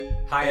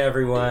Hi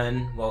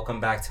everyone, welcome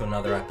back to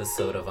another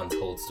episode of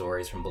Untold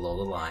Stories from Below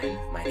the Line.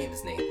 My name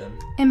is Nathan.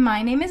 And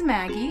my name is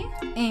Maggie.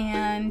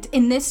 And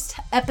in this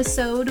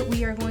episode,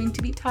 we are going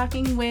to be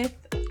talking with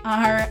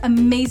our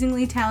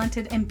amazingly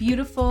talented and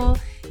beautiful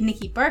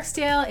Nikki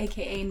Barksdale,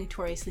 aka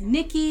Notoriously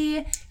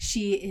Nikki.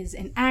 She is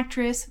an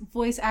actress,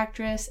 voice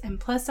actress, and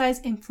plus-size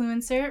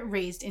influencer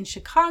raised in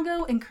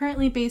Chicago and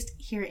currently based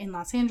here in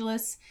Los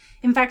Angeles.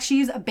 In fact,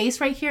 she's based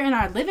right here in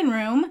our living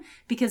room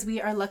because we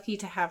are lucky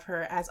to have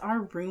her as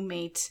our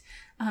roommate.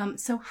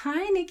 So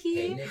hi, Nikki.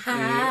 Hey, Nikki.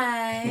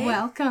 Hi.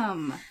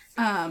 Welcome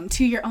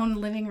to your own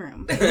living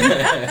room.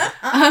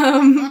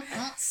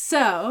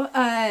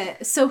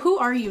 So who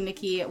are you,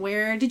 Nikki?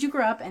 Where did you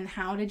grow up, and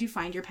how did you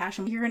find your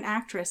passion? You're an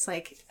actress.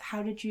 Like,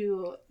 how did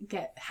you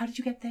get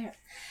there?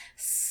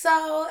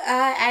 So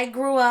I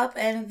grew up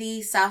in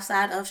the south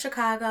side of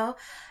Chicago.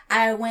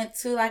 I went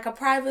to like a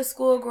private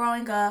school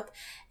growing up,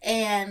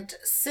 and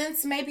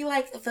since maybe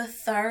like the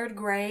third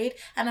grade,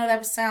 I know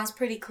that sounds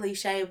pretty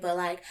cliche, but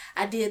like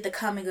I did the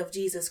coming of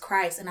Jesus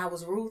Christ, and I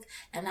was Ruth,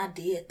 and I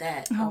did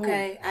that.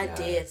 Okay, I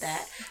did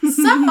that.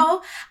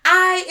 So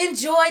I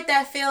enjoyed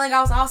that feeling.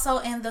 I was also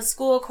in the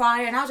school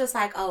choir, and I was just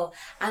like, oh,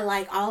 I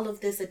like all of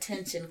this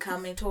attention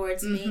coming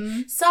towards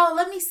me. So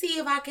let me see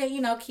if I can,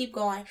 keep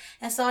going.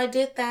 And so I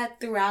did that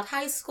throughout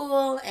high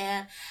school,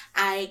 and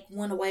I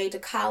went away to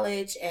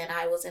college, and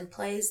I was in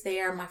plays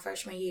there my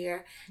freshman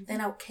year.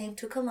 Then I came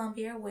to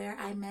Columbia, where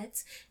I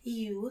met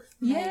you,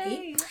 Maggie.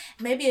 Yay.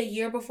 Maybe a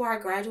year before I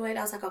graduated,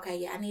 I was like, okay,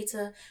 yeah, I need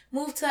to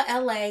move to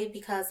LA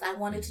because I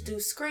wanted to do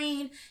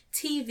screen,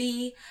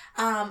 TV,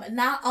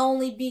 not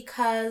only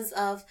because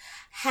of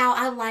how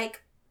I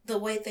like the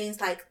way things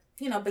like,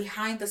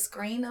 behind the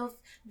screen of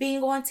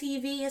being on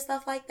TV and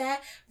stuff like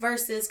that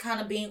versus kind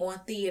of being on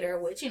theater,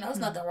 which, there's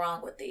nothing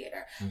wrong with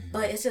theater,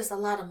 but it's just a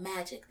lot of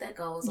magic that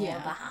goes on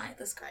behind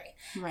the screen.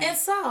 Right. And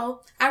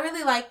so I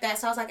really like that.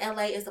 So I was like,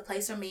 LA is the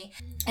place for me.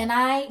 And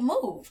I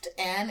moved,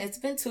 and it's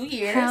been 2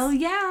 years. Hell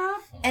yeah.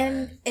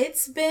 And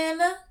it's been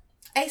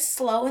a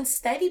slow and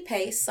steady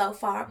pace so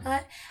far,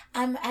 but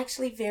I'm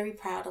actually very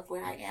proud of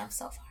where I am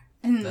so far.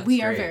 And That's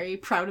we are great. very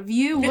proud of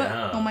you.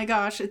 Yeah. Oh my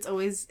gosh, it's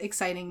always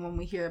exciting when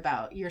we hear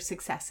about your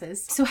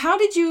successes. So how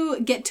did you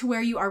get to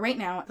where you are right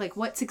now? Like,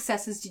 what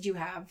successes did you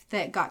have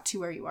that got to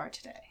where you are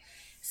today?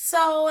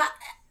 So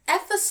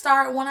at the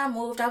start, when I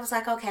moved, I was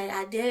like, okay,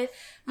 I did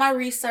my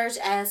research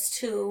as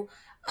to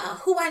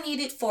who I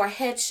needed for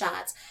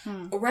headshots,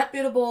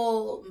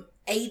 reputable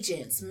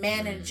agents,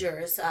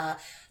 managers,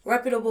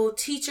 reputable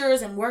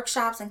teachers and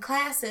workshops and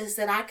classes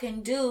that I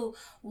can do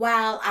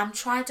while I'm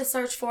trying to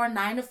search for a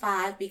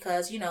 9-to-5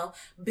 because,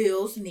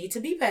 bills need to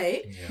be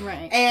paid. Yeah.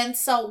 Right. And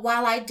so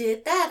while I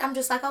did that, I'm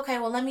just like, okay,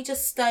 well, let me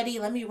just study.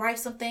 Let me write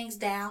some things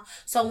down.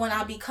 So when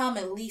I become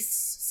at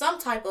least some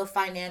type of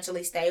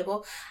financially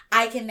stable,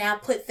 I can now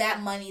put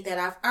that money that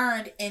I've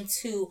earned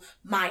into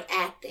my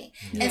acting.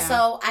 Yeah. And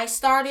so I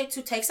started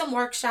to take some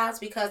workshops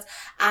because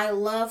I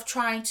love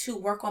trying to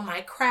work on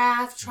my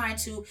craft, trying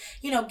to,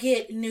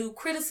 get new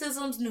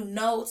criticisms, new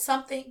notes,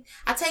 something.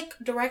 I take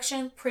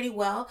direction pretty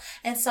well.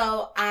 And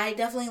so I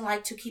definitely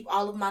like to keep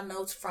all of my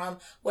notes from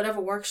whatever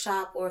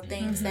workshop or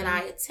things that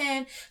I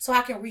attend so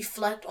I can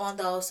reflect on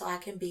those so I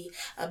can be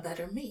a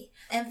better me.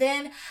 And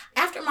then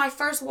after my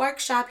first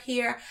workshop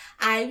here,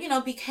 I,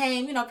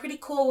 became, pretty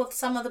cool with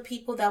some of the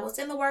people that was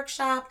in the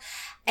workshop.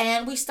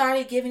 And we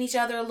started giving each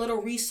other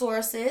little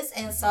resources.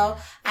 And so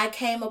I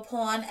came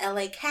upon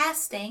LA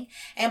Casting.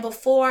 And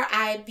before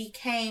I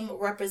became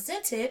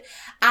represented,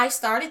 I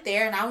started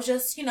there and I was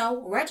just,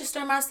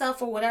 registering myself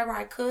for whatever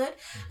I could.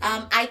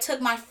 I took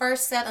my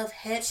first set of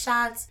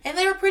headshots and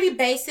they were pretty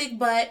basic,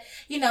 but,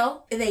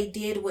 they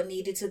did what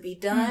needed to be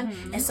done.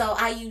 And so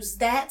I used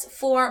that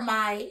for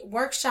my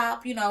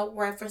workshop,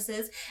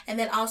 references, and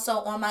then also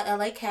on my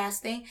LA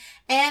Casting.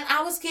 And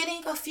I was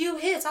getting a few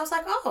hits. I was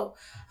like, oh,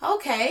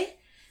 okay.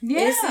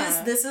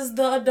 Yeah. This is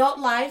the adult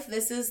life.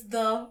 This is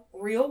the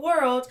real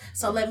world.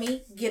 So let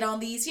me get on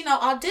these,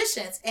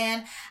 auditions.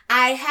 And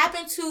I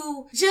happened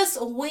to just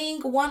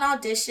wing one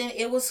audition.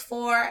 It was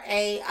for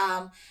a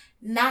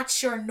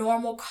Not Your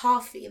Normal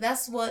Coffee.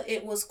 That's what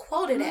it was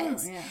quoted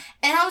as. Yeah.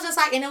 And I was just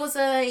like, and it was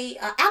a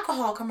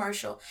alcohol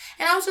commercial.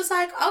 And I was just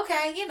like,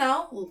 okay,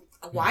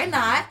 why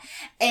not?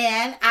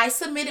 And I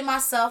submitted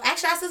myself.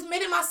 Actually, I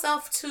submitted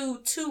myself to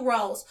 2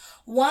 roles.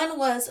 One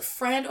was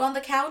Friend on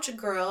the Couch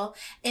Girl,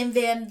 and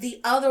then the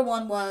other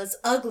one was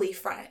Ugly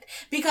Friend.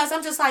 Because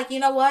I'm just like, you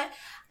know what?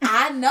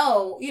 I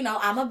know,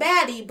 I'm a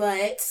baddie,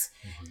 but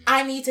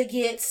I need to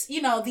get,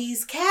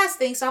 these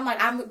castings. So I'm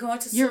like, I'm going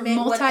to submit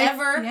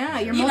whatever. Yeah,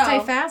 you're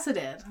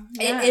multifaceted.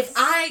 Yes. If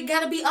I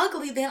gotta be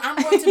ugly, then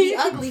I'm going to be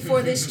ugly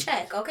for this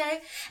check,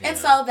 okay? Yeah. And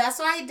so that's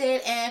what I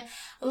did. And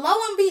lo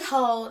and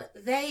behold,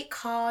 they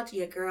called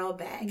your girl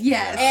back.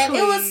 Yes. And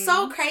it was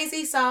so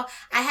crazy. So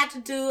I had to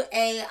do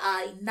a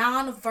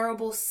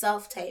non-verbal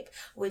self-tape,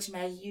 which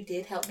Maggie, you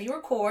did help me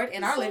record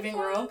in our living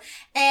room.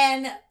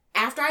 And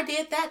after I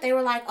did that, they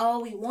were like, "Oh,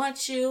 we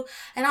want you."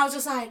 And I was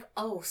just like,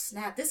 "Oh,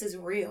 snap, this is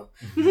real.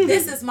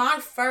 This is my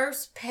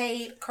first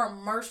paid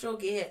commercial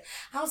gig."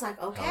 I was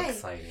like, "Okay." How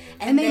exciting.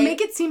 And they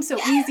make it seem so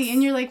easy,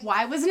 and you're like,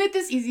 why wasn't it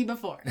this easy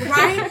before?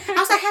 Right? I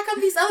was like, how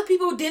come these other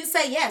people didn't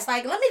say yes?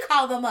 Like, let me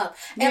call them up.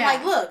 And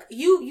like, look,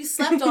 you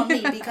slept on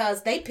me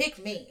because they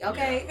picked me,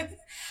 okay? Yeah.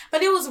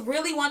 But it was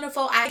really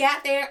wonderful. I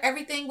got there.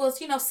 Everything was,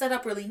 set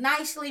up really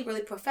nicely,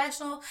 really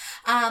professional.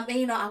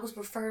 And, I was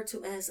referred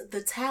to as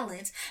the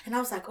talent. And I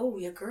was like, oh,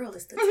 your girl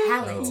is the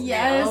talent.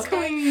 Yes,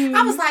 okay?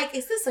 I was like,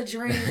 is this a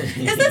dream?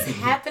 Is this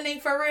happening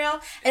for real?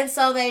 And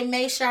so they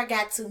made sure I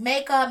got to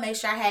makeup, made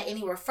sure I had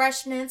any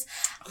refreshments,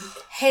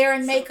 hair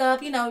and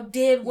makeup,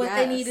 did what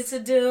they needed to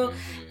do.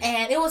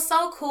 And it was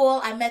so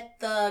cool. I met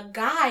the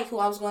guy who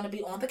I was going to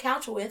be on the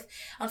couch with.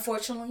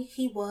 Unfortunately,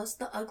 he was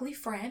the ugly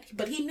friend,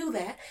 but he knew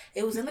that.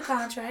 It was in the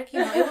contract, it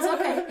was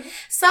okay.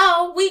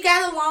 So we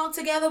got along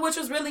together, which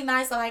was really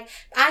nice. Like,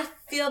 I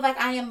feel like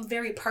I am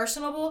very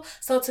personable.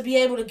 So to be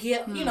able to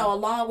get,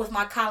 along with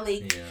my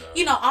colleague,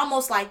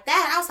 almost like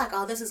that, I was like,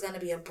 oh, this is going to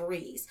be a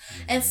breeze.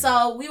 And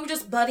so we were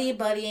just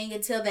buddying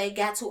until they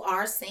got to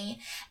our scene.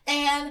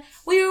 And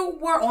we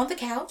were on the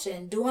couch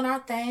and doing our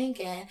thing.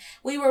 And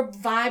we were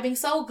vibing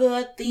so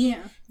good. The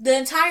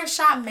entire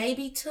shot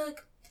maybe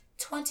took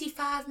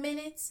 25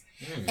 minutes.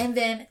 And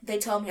then they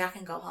told me I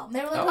can go home.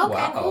 They were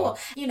like, cool.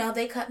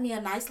 They cut me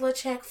a nice little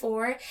check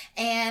for it.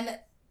 And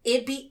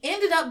it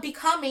ended up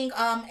becoming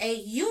a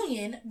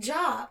union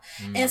job.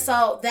 And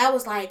so that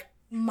was like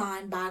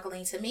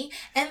mind-boggling to me.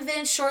 And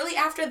then shortly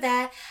after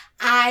that,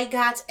 I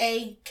got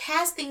a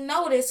casting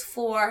notice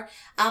for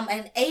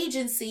an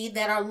agency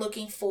that are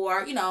looking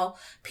for,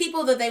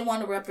 people that they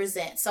want to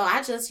represent. So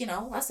I just,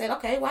 I said,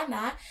 okay, why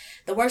not?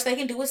 The worst they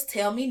can do is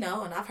tell me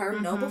no, and I've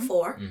heard no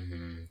before.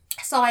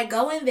 So I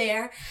go in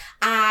there,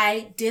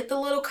 I did the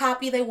little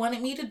copy they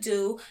wanted me to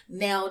do,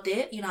 nailed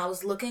it. I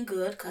was looking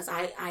good because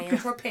I am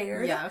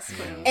prepared. Yes.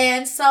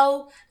 And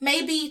so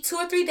maybe 2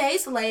 or 3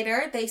 days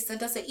later, they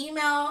sent us an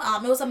email.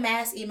 It was a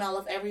mass email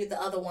of the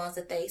other ones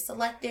that they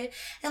selected.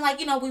 And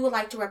we would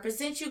like to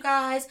represent you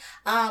guys.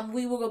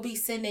 We will be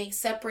sending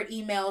separate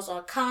emails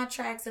on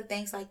contracts and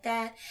things like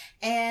that.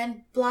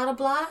 And blah, blah,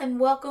 blah. And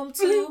welcome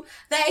to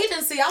the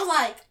agency. I was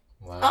like,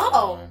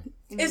 oh,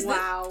 is this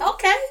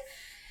okay?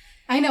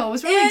 I know, it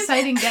was a really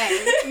exciting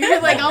day. You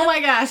were like, oh my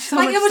gosh, it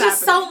was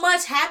just so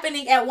much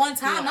happening at one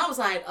time. And I was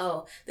like,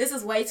 oh, this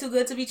is way too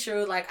good to be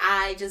true. Like,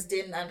 I just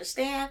didn't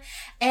understand.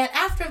 And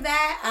after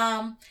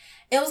that,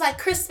 it was like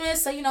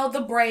Christmas, so, the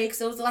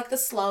breaks, it was like the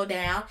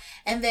slowdown.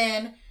 And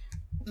then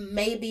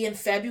maybe in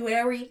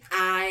February,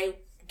 I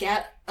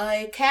got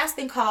a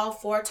casting call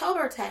for a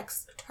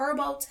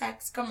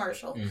TurboTax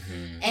commercial.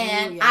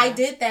 And I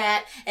did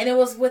that, and it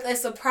was with a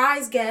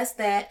surprise guest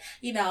that,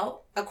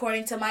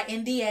 according to my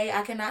NDA,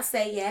 I cannot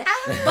say yet,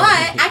 but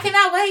I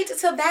cannot wait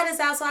until that is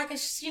out so I can,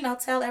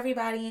 tell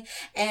everybody.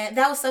 And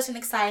that was such an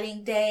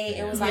exciting day.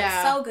 It was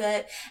so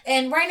good.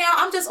 And right now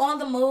I'm just on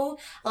the move.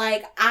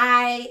 Like,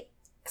 I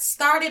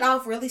started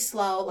off really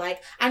slow.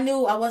 Like, I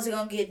knew I wasn't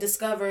going to get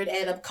discovered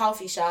at a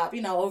coffee shop,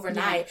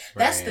 overnight.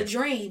 That's the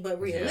dream.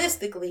 But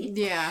realistically,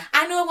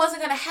 I knew it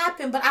wasn't going to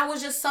happen. But I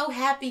was just so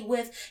happy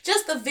with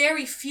just the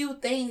very few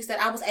things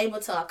that I was able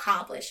to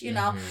accomplish, And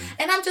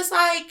I'm just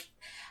like,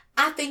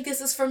 I think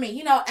this is for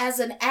me. As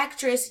an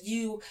actress,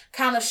 you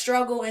kind of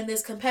struggle in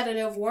this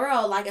competitive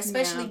world, like,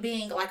 especially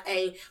being like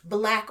a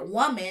Black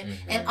woman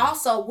and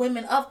also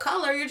women of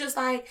color. You're just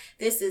like,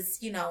 this is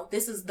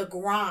the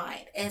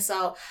grind. And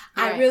so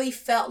I really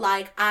felt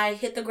like I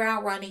hit the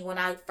ground running when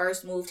I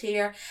first moved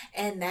here.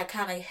 And that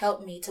kind of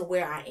helped me to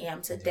where I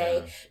am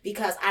today,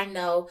 because I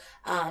know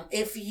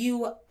if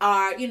you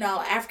are,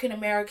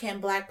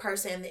 African-American, Black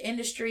person in the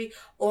industry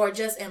or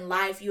just in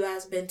life, you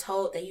have been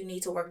told that you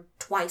need to work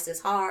twice as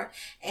hard.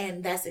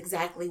 And that's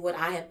exactly what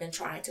I have been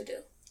trying to do.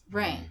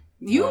 Right.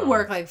 You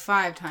work like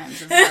 5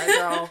 times as hard,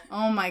 girl.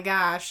 Oh my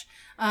gosh.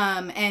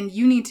 And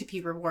you need to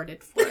be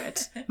rewarded for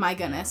it. My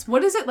goodness.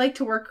 What is it like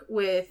to work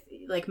with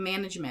like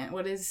management?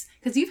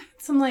 Because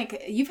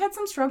you've had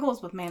some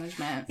struggles with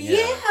management.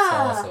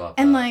 Yeah.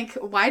 And like,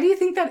 why do you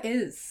think that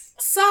is?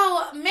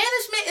 So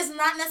management is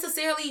not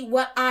necessarily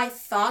what I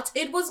thought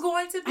it was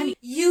going to be.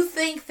 You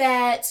think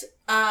that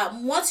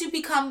once you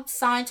become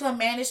signed to a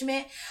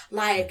management,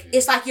 like,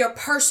 it's like your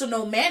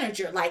personal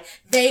manager. Like,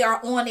 they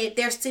are on it.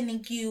 They're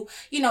sending you,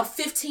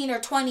 15 or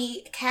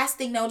 20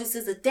 casting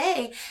notices a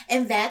day.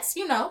 And that's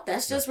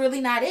just really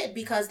not it,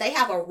 because they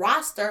have a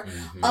roster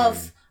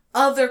of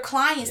other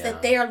clients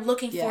that they are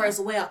looking for as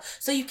well.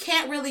 So you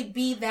can't really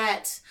be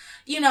that,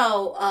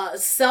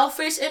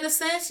 selfish in a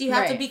sense. You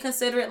have to be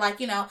considerate, like,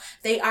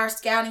 they are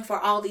scouting for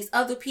all these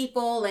other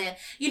people, and,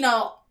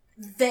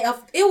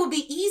 it would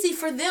be easy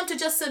for them to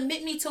just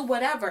submit me to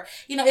whatever.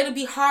 It'll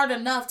be hard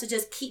enough to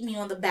just keep me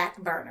on the back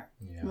burner.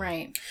 Yeah.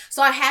 Right.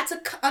 So I had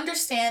to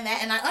understand that,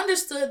 and I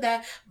understood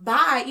that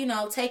by,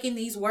 taking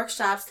these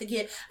workshops to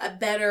get a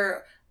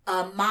better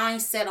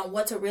mindset on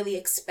what to really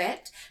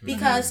expect,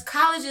 because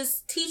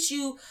colleges teach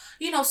you,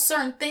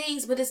 certain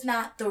things, but it's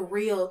not the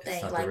real thing.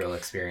 It's not like the real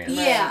experience.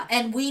 Yeah,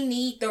 and we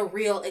need the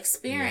real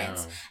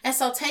experience. Yeah. And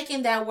so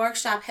taking that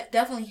workshop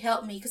definitely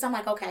helped me, because I'm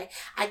like, okay,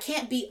 I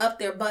can't be up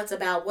their butts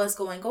about what's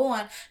going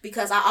on,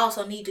 because I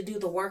also need to do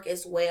the work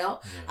as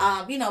well.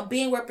 Yeah.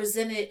 Being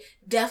represented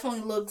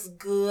definitely looks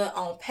good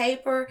on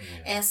paper.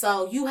 Yeah. And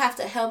so you have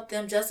to help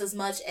them just as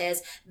much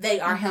as they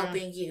are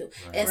helping you.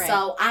 Right. And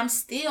so I'm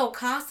still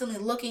constantly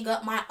looking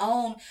up my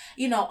own,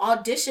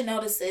 audition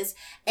notices,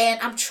 and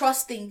I'm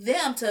trusting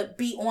them to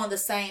be on the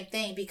same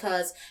thing,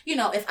 because,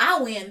 if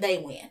I win, they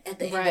win at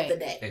the end of the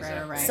day.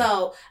 Exactly. Right.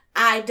 So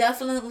I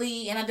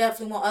definitely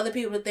want other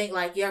people to think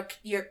like your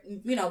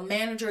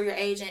manager, your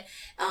agent,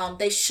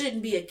 they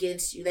shouldn't be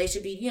against you. They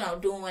should be,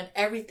 doing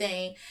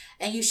everything,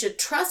 and you should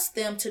trust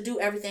them to do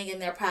everything in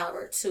their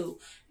power to,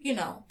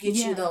 get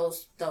you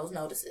those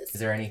notices. Is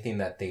there anything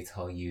that they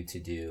tell you to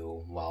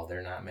do while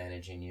they're not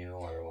managing you,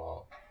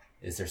 or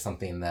is there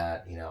something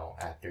that,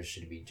 actors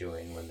should be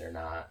doing when they're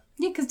not?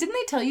 Yeah, because didn't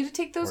they tell you to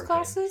take those Working.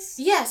 classes?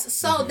 Yes,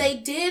 so they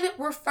did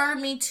refer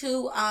me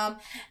to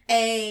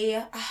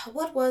a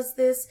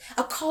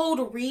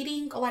cold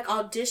reading, like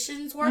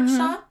auditions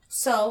workshop.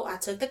 So I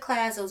took the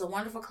class. It was a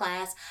wonderful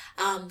class.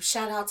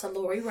 Shout out to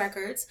Lori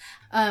Records.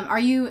 Are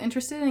you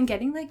interested in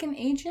getting like an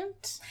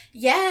agent?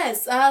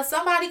 Yes,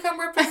 somebody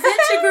come represent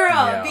your girl.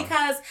 Yeah.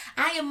 Because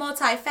I am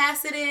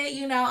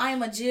multifaceted. I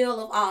am a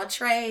Jill of all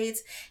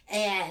trades,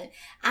 and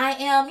I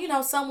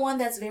am, someone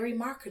that's very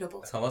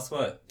marketable. Tell us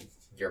what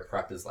your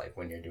prep is like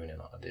when you're doing an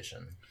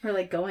audition. Or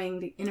like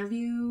going to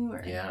interview?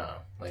 Or... Yeah.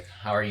 Like,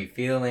 how are you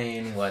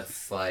feeling?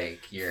 What's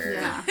like your...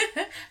 Yeah.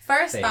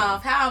 First thing?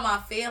 off, how am I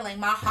feeling?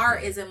 My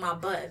heart is in my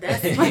butt.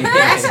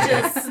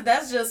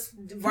 That's just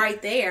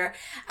right there.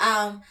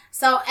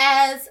 So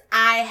as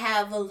I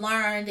have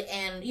learned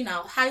in,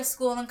 high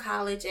school and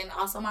college, and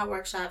also my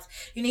workshops,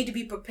 you need to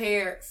be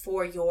prepared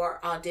for your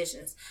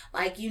auditions.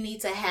 Like, you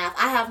need to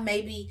I have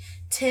maybe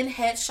 10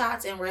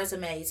 headshots and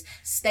resumes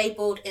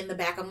stapled in the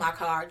back of my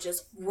car,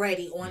 just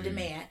ready on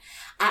demand.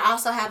 I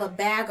also have a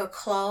bag of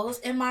clothes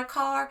in my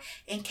car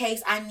in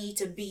case I need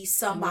to be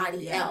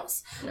somebody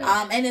else.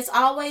 Yeah. And it's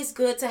always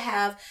good to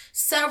have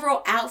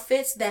several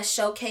outfits that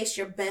showcase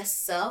your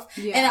best self.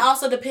 Yeah. And it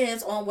also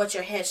depends on what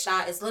your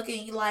headshot is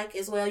looking like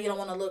as well. You don't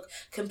want to look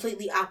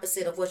completely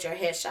opposite of what your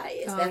headshot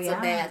is. That's a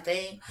bad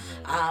thing.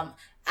 Yeah.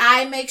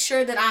 I make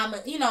sure that I'm,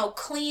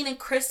 clean and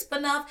crisp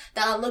enough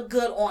that I look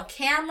good on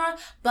camera,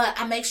 but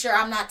I make sure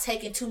I'm not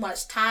taking too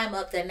much time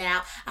up that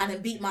now I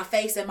done beat my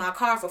face in my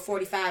car for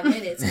 45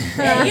 minutes. And,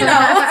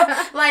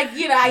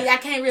 I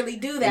can't really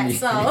do that.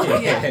 So,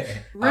 yeah.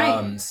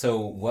 Right. So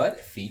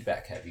what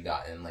feedback have you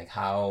gotten? Like,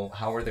 how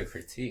are the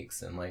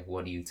critiques, and like,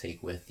 what do you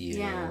take with you?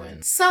 Yeah.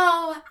 And So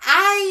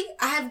I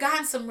have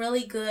gotten some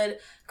really good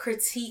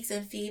critiques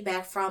and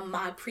feedback from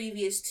my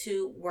previous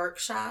 2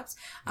 workshops.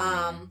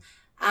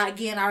 I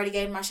already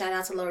gave my shout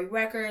out to Lori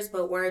Records,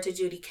 but word to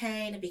Judy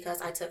Kane,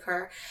 because I took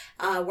her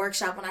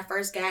workshop when I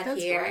first got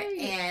here. Right.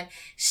 And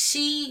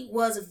she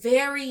was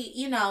very,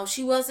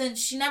 she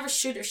never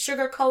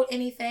sugarcoat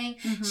anything.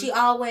 She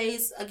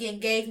always, again,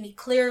 gave me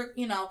clear,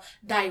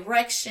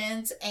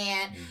 directions,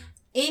 and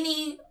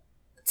any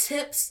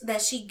tips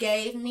that she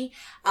gave me,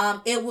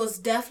 it was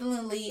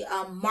definitely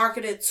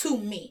marketed to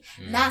me,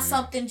 not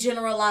something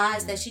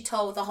generalized that she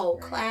told the whole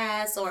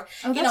class, or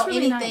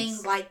really anything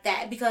nice. like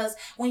that. Because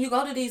when you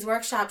go to these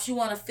workshops, you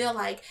want to feel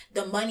like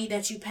the money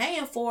that you're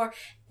paying for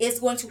is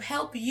going to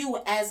help you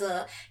as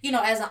a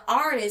as an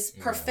artist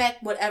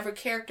perfect whatever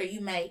character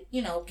you may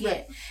get.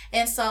 Right.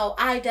 And so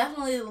I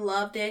definitely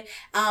loved it.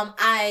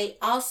 I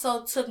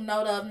also took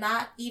note of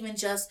not even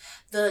just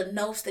the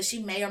notes that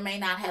she may or may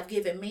not have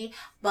given me,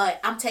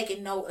 but I'm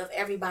taking note of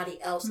everybody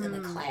else in the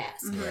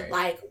class. Right.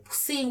 Like,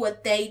 seeing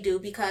what they do,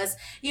 because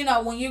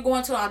when you're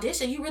going to an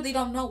audition, you really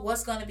don't know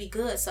what's going to be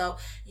good. So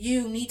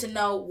you need to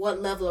know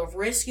what level of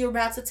risk you're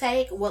about to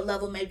take, what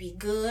level may be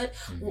good,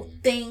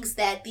 things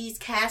that these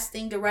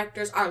casting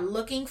directors are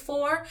looking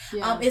for.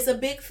 It's a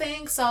big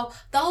thing. So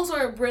those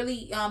were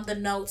really the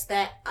notes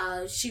that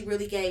she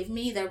really gave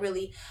me that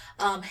really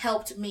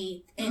helped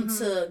me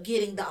into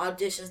getting the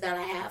auditions that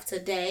I have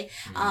today.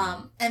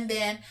 And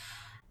then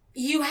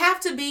you have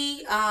to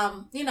be,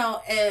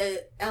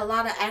 a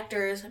lot of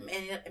actors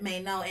may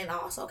know, and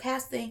also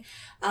casting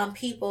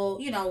people,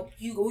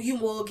 you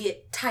will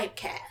get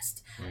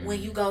typecast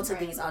when you go to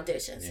these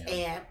auditions.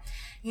 And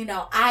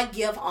I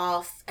give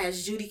off,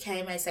 as Judy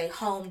Kane may say,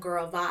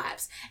 homegirl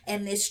vibes.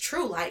 And it's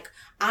true. Like,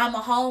 I'm a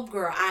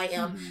homegirl. I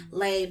am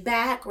laid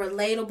back,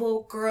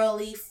 relatable,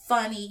 girly,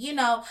 funny,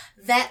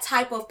 that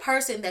type of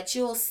person that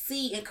you'll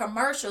see in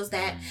commercials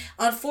that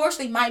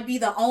unfortunately might be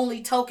the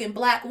only token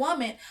Black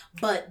woman,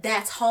 but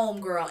that's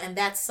homegirl, and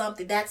that's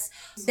something that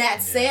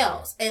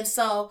sells. And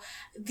so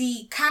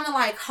the kind of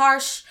like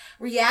harsh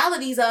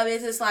realities of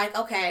it is like,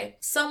 okay,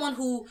 someone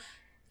who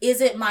is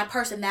it my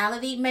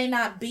personality may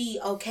not be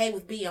okay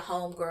with being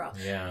homegirl.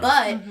 Yeah.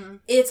 But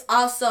it's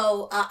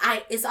also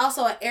it's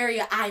also an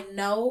area I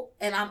know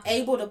and I'm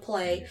able to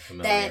play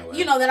that with.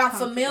 you know that I'm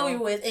familiar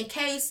with in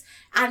case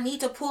I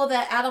need to pull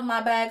that out of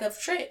my bag of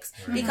tricks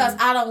because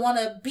I don't want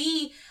to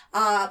be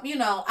you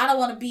know, I don't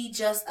want to be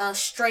just a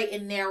straight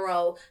and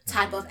narrow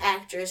type of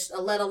actress,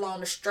 let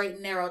alone a straight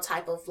and narrow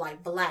type of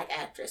like black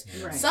actress.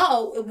 Right.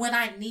 So when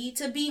I need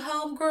to be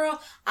homegirl,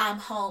 I'm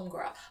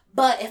homegirl.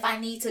 But if I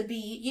need to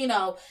be, you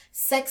know,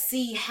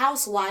 sexy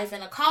housewife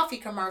in a coffee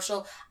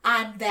commercial,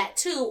 I'm that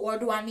too. Or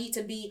do I need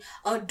to be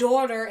a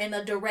daughter in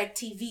a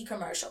DirecTV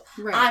commercial?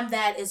 Right. I'm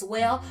that as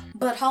well.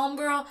 But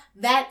homegirl,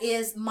 that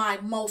is my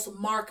most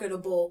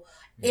marketable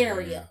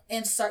area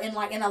in certain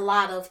like in a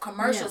lot of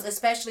commercials,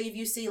 especially if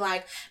you see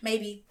like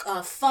maybe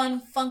fun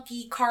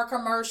funky car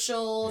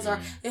commercials or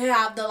you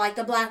have the like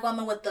the black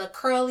woman with the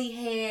curly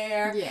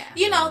hair,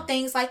 you know,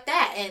 things like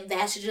that. And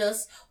that's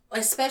just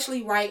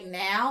especially right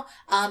now,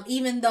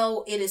 even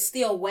though it is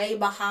still way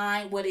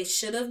behind what it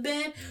should have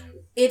been,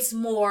 it's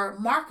more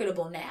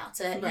marketable now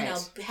to you know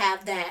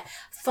have that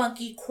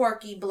funky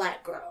quirky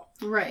black girl.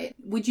 Right.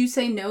 Would you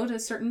say no to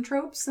certain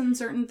tropes and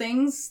certain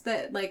things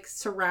that like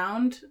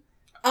surround?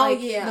 Oh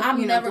like, yeah, the,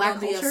 I'm never black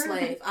gonna be a culture?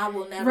 slave. I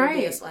will never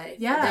be a slave.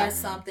 Yeah, that's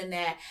something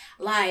that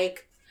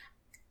like.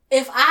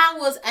 If I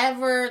was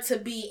ever to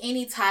be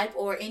any type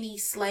or any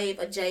slave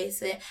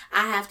adjacent,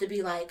 I have to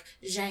be like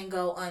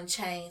Django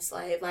Unchained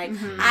slave. Like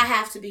I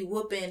have to be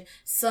whooping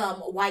some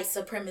white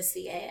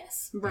supremacy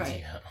ass. Right.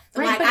 Yeah.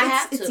 Right, Like but I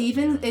have it's to.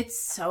 even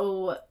it's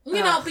so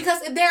You know,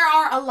 because there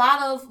are a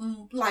lot of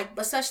like,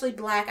 especially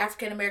black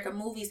African American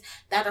movies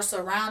that are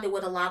surrounded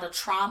with a lot of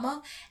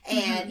trauma,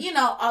 and you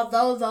know,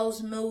 although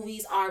those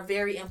movies are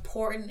very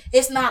important,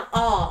 it's not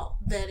all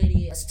that it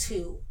is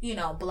to you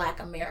know black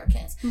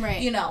Americans.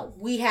 Right. You know,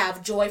 we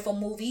have joyful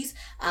movies.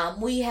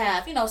 We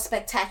have you know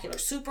spectacular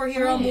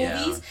superhero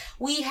movies.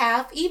 We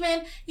have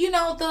even you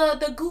know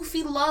the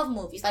goofy love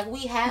movies. Like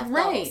we have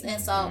those,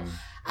 and so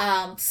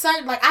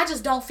certain like I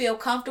just don't feel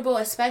comfortable,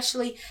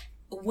 especially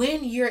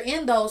when you're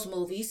in those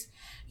movies.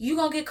 You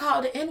gonna get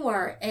called the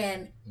N-word,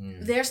 and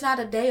there's not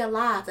a day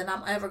alive that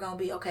I'm ever gonna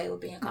be okay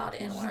with being called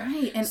the N-word.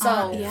 Right, and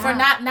so for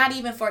not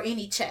even for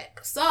any check.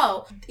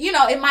 So you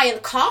know, it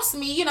might cost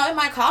me. You know, it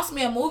might cost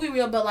me a movie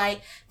reel, but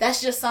like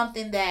that's just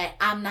something that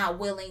I'm not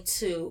willing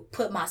to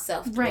put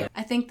myself through. Right.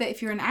 I think that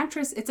if you're an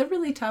actress, it's a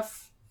really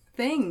tough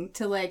thing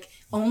to like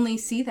only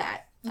see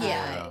that.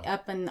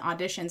 Up in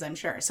auditions, I'm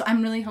sure. So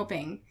I'm really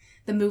hoping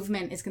the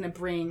movement is gonna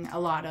bring a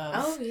lot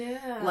of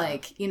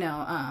like you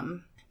know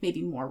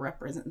maybe more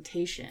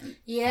representation.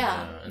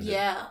 Yeah.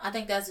 I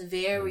think that's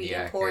very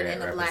important in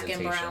the black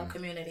and brown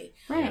community.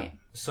 Right. Yeah.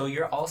 So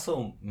you're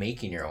also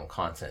making your own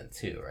content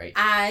too, right?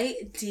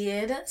 I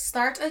did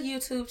start a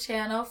YouTube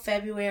channel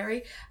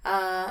February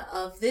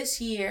of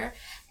this year.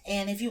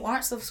 And if you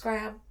aren't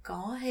subscribed,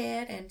 go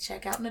ahead and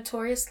check out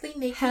Notoriously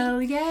Nikki. Hell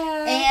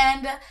yeah.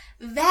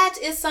 And that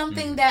is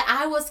something that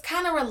I was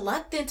kind of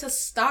reluctant to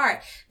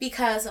start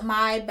because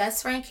my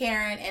best friend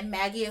Karen and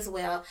Maggie as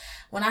well,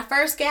 when I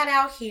first got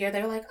out here,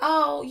 they were like,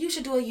 oh, you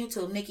should do a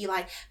YouTube, Nikki.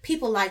 Like,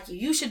 people like you.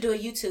 You should do a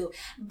YouTube.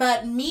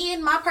 But me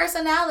and my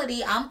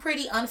personality, I'm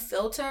pretty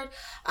unfiltered.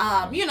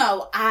 You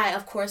know, I,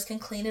 of course, can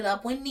clean it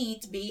up when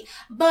needs be.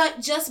 But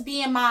just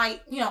being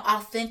my, you know,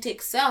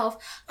 authentic self,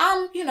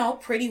 I'm, you know,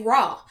 pretty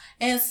raw.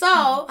 And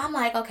so I'm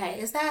like, okay,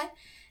 is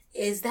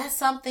that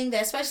something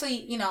that,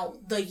 especially, you know,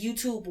 the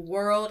YouTube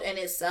world in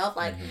itself,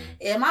 like,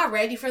 am I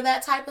ready for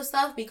that type of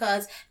stuff?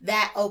 Because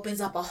that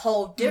opens up a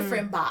whole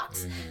different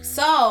box.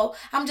 So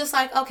I'm just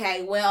like,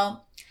 okay,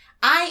 well,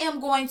 I am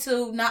going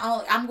to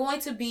I'm going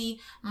to be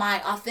my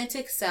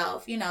authentic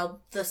self, you know,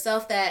 the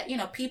self that, you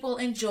know, people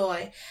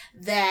enjoy,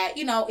 that,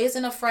 you know,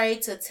 isn't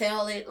afraid to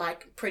tell it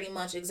like pretty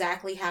much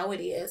exactly how it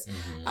is.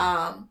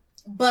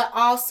 But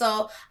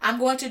also I'm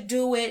going to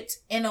do it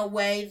in a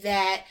way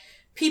that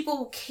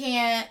people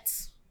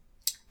can't,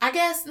 I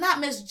guess, not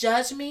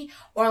misjudge me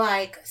or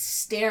like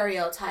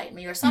stereotype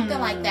me or something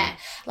like that.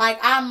 Like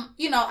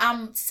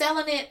I'm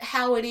selling it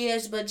how it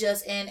is, but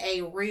just in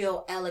a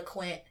real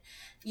eloquent,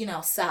 you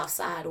know, South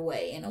Side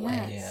way in a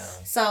way. Yeah.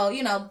 So,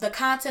 you know, the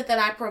content that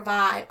I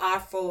provide are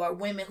for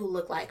women who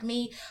look like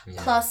me,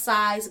 plus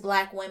size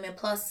black women,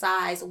 plus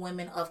size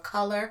women of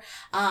color,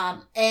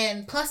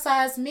 and plus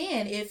size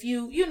men if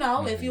you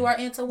know, if you are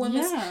into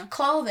women's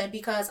clothing,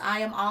 because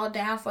I am all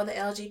down for the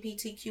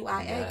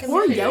LGBTQIA community.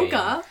 Or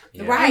yoga.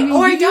 Right.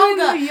 Or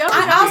yoga.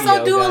 I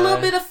also do a little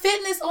bit of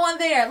fitness on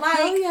there. Like,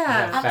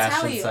 I'm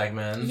telling you.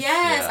 Segments.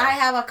 Yes, I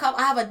have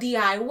I have a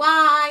DIY,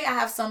 I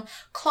have some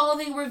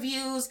clothing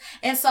reviews.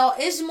 And so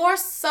it's more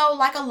so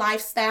like a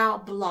lifestyle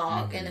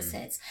blog in a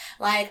sense.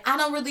 Like, I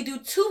don't really do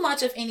too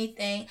much of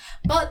anything,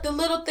 but the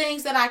little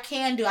things that I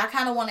can do, I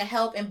kind of want to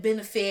help and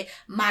benefit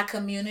my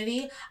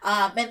community,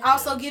 and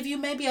also give you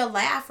maybe a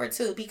laugh or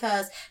two,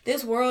 because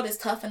this world is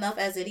tough enough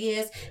as it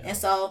is. And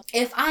so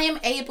if I am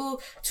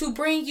able to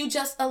bring you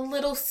just a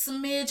little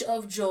smidge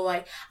of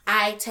joy,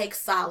 I take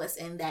solace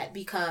in that,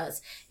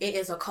 because it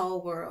is a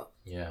cold world.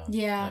 Yeah.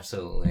 Yeah.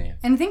 Absolutely.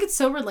 And I think it's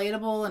so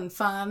relatable and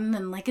fun,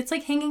 and like it's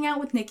like hanging out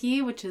with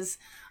Nikki, which is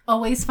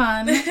always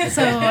fun.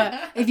 So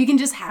if you can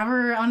just have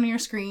her on your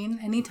screen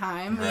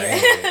anytime, Right.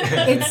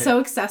 it's so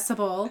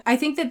accessible. I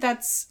think that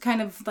that's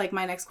kind of like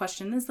my next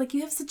question is like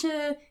you have such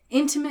a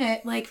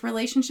intimate like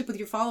relationship with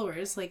your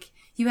followers. Like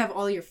you have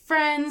all your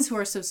friends who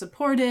are so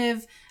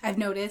supportive. I've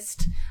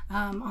noticed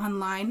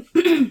online,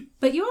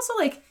 but you also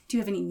like, do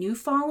you have any new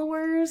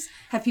followers?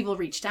 Have people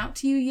reached out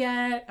to you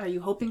yet? Are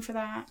you hoping for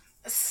that?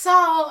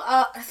 So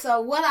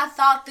what I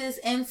thought this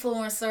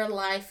influencer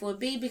life would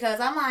be, because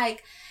I'm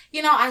like,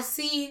 I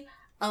see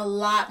a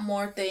lot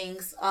more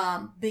things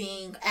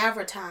being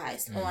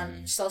advertised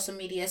on social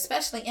media,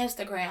 especially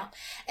Instagram,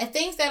 and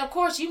things that, of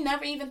course, you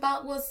never even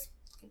thought was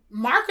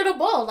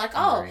marketable. Like,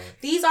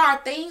 these are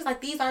things,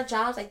 like these are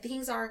jobs, like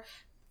things are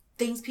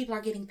things people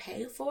are getting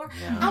paid for.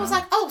 Yeah. I was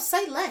like,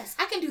 say less.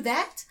 I can do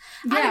that.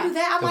 I Yeah. can do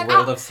that. I'm The like,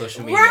 world of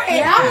social media. right.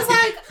 Yeah. I was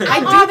like, I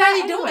I'm do that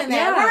already anyway. doing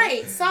that. Yeah.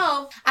 Right.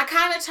 So I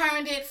kind of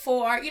turned it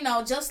for,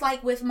 just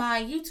like with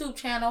my YouTube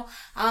channel,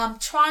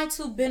 trying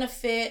to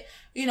benefit,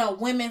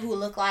 women who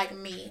look like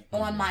me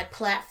on my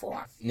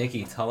platform.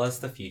 Nikki, tell us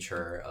the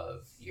future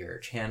of your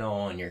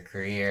channel and your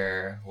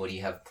career. What do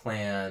you have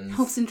planned?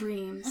 Hopes and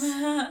dreams.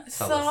 I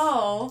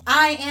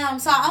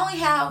only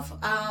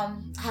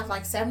have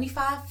like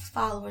 75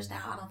 followers now.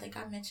 I don't think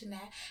I mentioned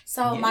that.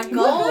 So my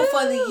goal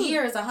for the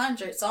year is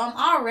 100. So I'm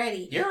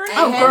already You're right.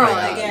 Oh, ahead girl,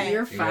 of the game.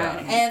 you're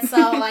fine. And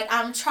so, like,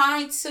 I'm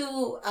trying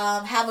to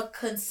have a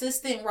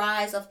consistent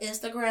rise of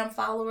Instagram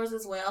followers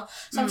as well.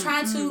 So I'm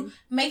trying to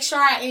make sure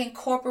I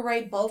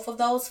incorporate both of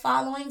those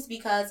followings,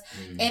 because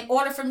in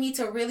order for me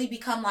to really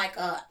become like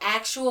a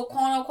actual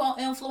quote unquote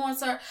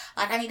influencer,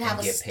 like I need to have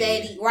a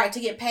steady, to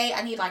get paid,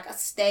 I need like a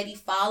steady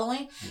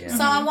following. Yeah.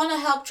 So I want to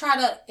help try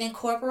to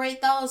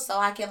incorporate those so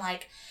I can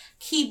like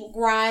keep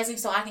rising,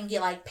 so I can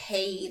get like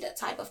paid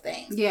type of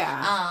things.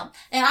 Yeah.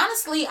 And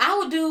honestly, I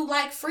would do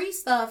like free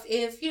stuff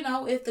if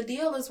the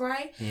deal is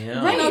right.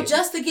 Yeah.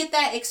 Just to get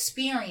that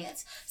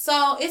experience.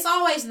 So it's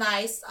always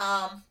nice.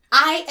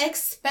 I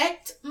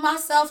expect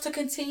myself to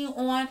continue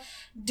on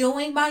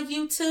doing my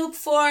YouTube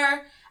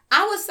for,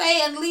 I would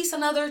say, at least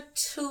another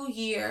 2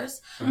 years.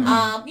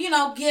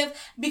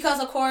 Because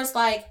of course,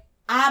 like,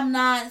 I'm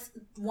not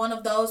one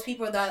of those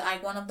people that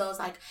like one of those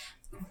like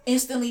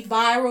instantly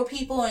viral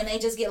people and they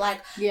just get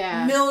like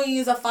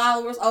millions of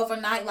followers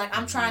overnight. Like,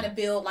 I'm trying to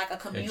build like a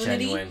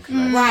community.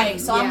 Right.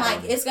 So I'm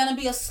like, it's going to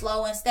be a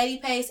slow and steady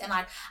pace. And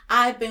like,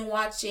 I've been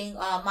watching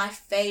my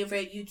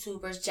favorite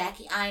YouTubers,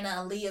 Jackie Aina,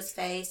 Aaliyah's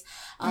Face,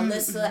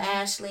 Alyssa,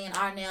 Ashley, and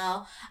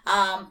Arnell,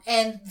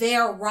 and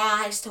their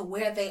rise to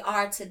where they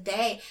are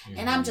today.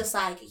 And I'm just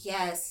like,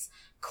 yes,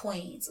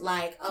 queens.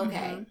 Like,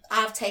 okay,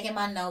 I've taken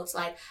my notes.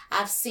 Like,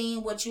 I've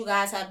seen what you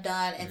guys have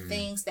done and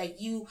things that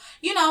you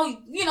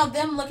know,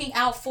 them looking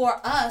out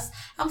for us.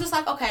 I'm just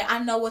like, okay, I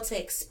know what to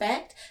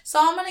expect. So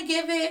I'm going to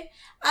give it,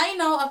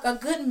 a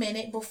good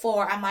minute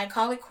before I might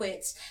call it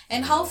quits.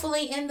 And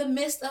hopefully in the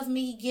midst of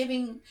me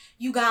giving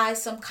you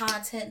guys some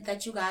content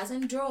that you guys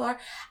enjoy,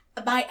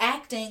 my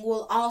acting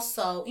will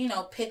also,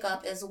 pick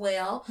up as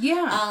well.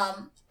 Yeah.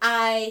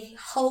 I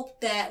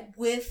hope that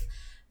with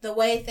the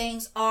way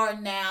things are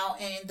now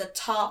and the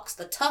tough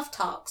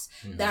talks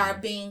that are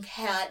being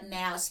had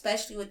now,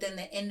 especially within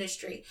the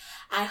industry,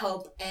 I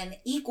hope an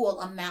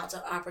equal amount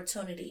of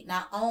opportunity,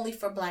 not only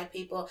for Black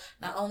people,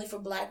 not only for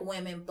Black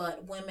women,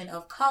 but women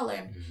of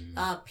color,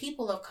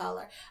 people of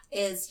color,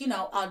 is,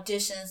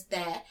 auditions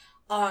that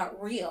are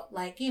real.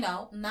 Like,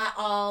 not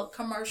all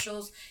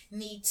commercials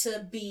need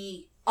to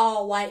be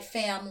all white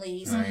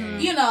families.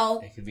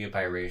 It could be a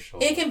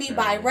biracial. It can be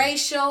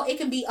biracial. It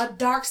can be a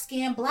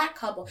dark-skinned Black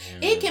couple.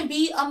 It can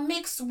be a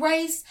mixed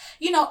race,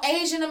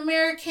 Asian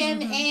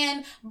American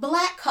and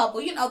Black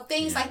couple,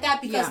 things like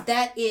that, because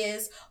that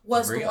is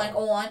what's going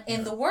on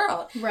in the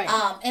world. Right.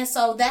 And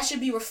so that should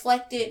be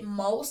reflected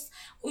most,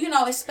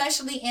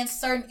 especially in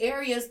certain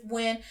areas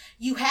when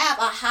you have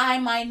a high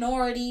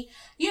minority,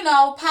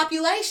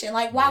 population.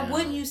 Like, why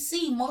wouldn't you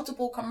see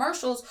multiple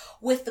commercials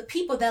with the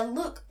people that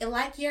look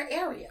like your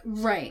area?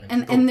 Right.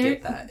 And they're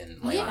get that in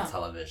on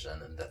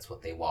television, and that's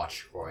what they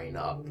watch growing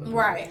up.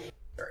 Right.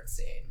 Start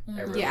seeing.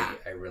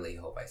 I really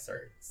hope I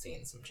start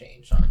seeing some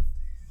change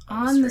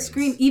on the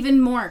screen even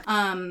more.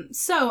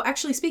 So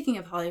actually, speaking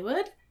of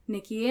Hollywood,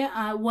 Nikki,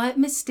 what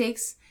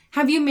mistakes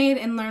have you made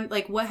and learned?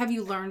 Like, what have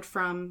you learned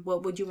from?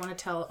 What would you want to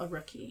tell a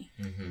rookie?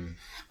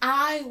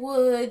 I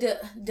would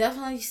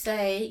definitely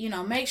say,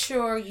 make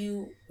sure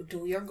you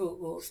do your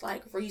Googles,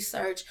 like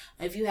research.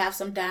 If you have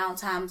some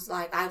downtimes,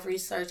 like I've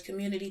researched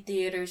community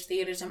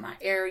theaters in my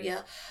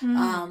area,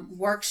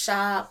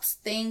 workshops,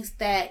 things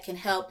that can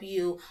help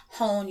you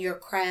hone your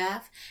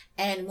craft.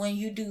 And when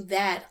you do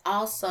that,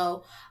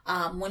 also,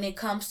 when it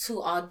comes to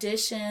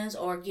auditions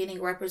or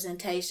getting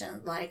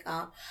representation, like,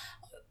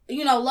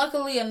 you know,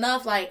 luckily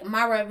enough, like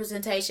my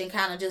representation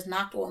kind of just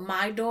knocked on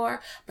my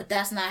door, but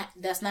that's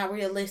not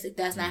realistic.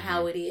 That's not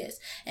how it is.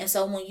 And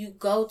so when you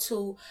go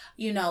to,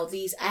 you know,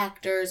 these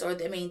actors or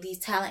these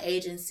talent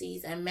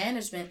agencies and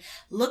management,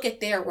 look at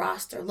their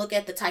roster, look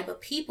at the type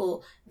of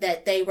people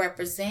that they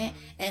represent,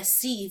 and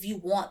see if you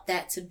want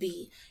that to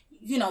be,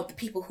 you know, the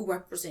people who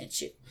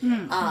represent you.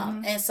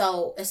 And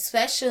so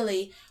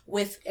especially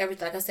with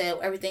everything, like I said,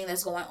 everything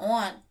that's going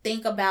on,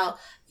 think about,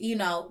 you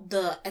know,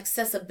 the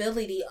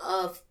accessibility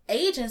of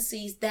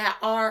agencies that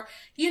are,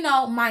 you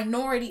know,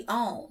 minority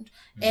owned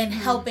and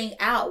helping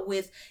out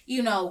with,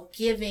 you know,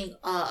 giving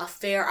a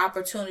fair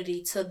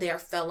opportunity to their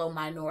fellow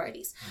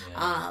minorities.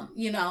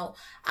 You know,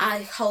 I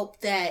hope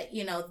that,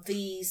 you know,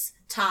 these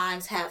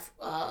times have,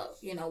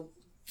 you know,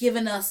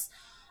 given us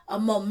a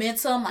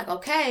momentum, like,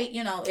 okay,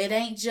 you know, it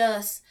ain't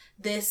just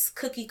this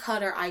cookie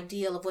cutter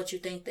ideal of what you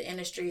think the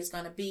industry is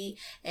going to be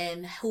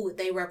and who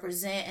they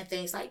represent and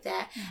things like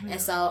that.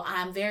 And so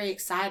I'm very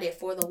excited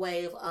for the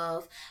wave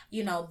of,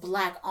 you know,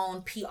 Black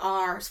owned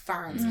PR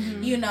firms,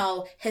 you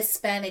know,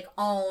 Hispanic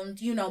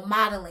owned, you know,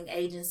 modeling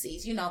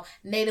agencies, you know,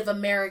 Native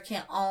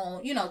American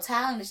owned, you know,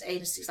 talent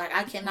agencies. Like,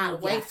 I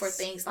cannot wait for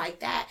things like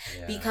that,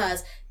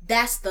 because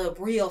that's the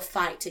real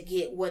fight to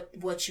get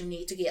what you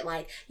need to get.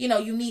 Like, you know,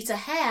 you need to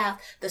have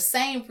the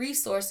same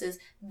resources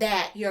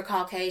that your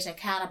Caucasian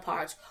counterparts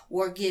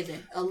were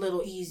given a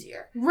little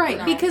easier. Right, you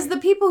know? because the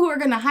people who are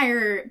going to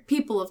hire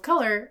people of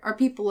color are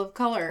people of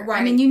color.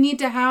 Right. I mean, you need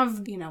to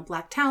have, you know,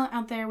 Black talent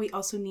out there. We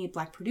also need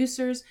Black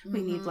producers.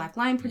 We need Black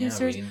line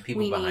producers. We need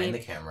people behind the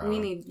camera. We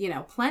need, you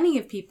know, plenty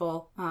of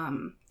people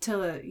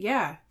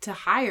to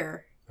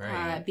hire.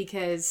 Right.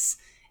 Because...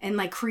 and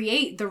like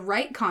create the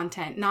right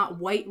content, not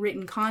white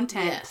written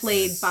content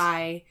played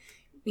by,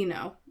 you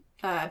know,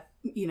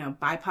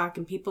 BIPOC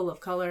and people of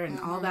color and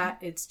all that.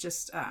 It's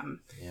just,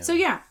 so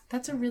yeah,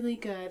 that's really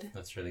good advice.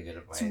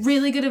 It's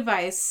really good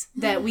advice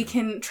that we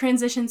can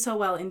transition so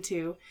well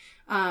into.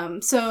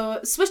 So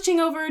switching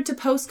over to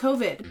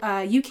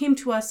post-COVID, you came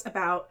to us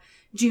about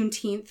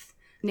Juneteenth,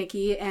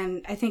 Nikki,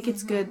 and I think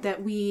it's good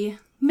that we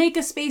make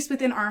a space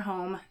within our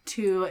home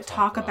to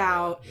talk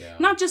about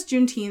not just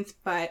Juneteenth,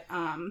 but,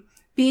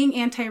 being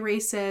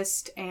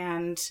anti-racist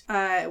and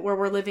where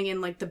we're living in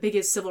like the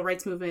biggest civil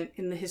rights movement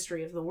in the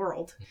history of the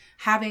world,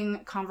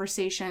 having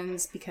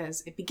conversations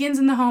because it begins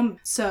in the home.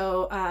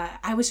 So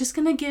I was just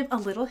gonna give a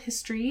little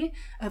history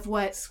of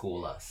what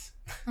school us.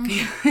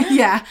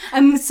 Yeah.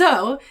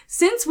 So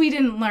since we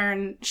didn't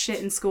learn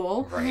shit in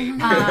school,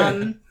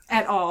 right.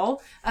 At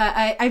all,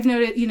 I've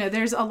noted, you know,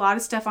 there's a lot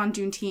of stuff on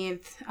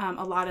Juneteenth.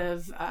 A lot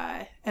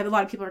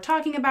of people are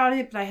talking about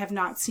it, but I have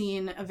not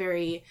seen a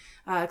very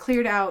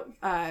cleared out,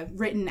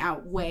 written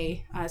out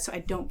way. So I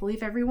don't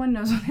believe everyone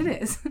knows what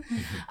it is.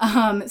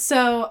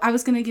 So I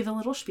was going to give a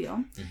little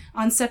spiel.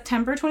 On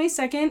September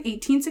 22nd,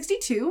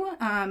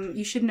 1862,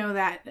 you should know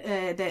that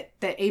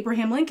that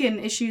Abraham Lincoln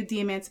issued the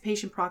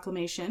Emancipation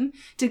Proclamation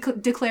to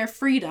declare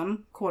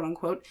freedom, quote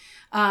unquote,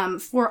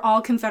 for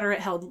all Confederate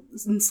held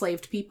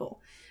enslaved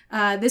people.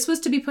 This was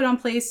to be put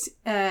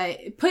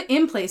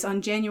in place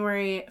on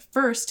January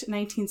 1st,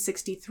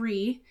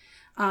 1963.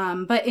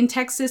 But in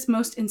Texas,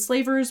 most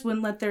enslavers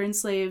wouldn't let their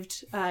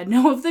enslaved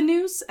know of the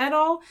news at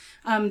all.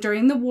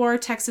 During the war,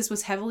 Texas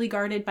was heavily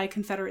guarded by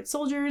Confederate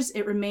soldiers.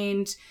 It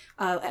remained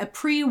a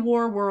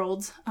pre-war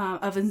world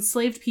of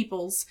enslaved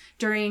peoples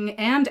during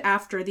and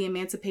after the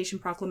Emancipation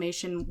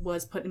Proclamation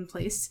was put in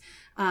place,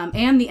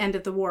 and the end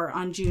of the war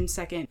on June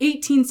 2nd,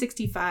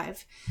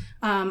 1865.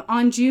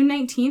 On June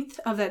 19th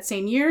of that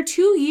same year,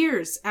 2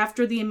 years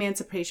after the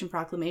Emancipation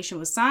Proclamation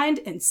was signed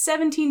and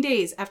 17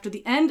 days after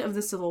the end of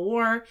the Civil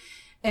War,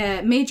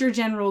 Major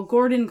General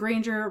Gordon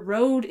Granger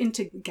rode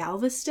into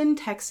Galveston,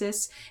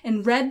 Texas,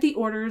 and read the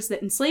orders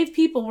that enslaved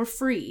people were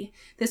free.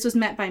 This was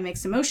met by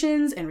mixed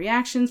emotions and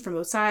reactions from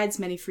both sides.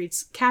 Many freed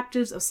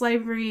captives of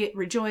slavery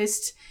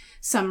rejoiced.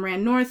 Some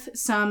ran north,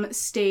 some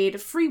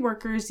stayed free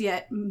workers,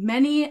 yet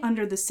many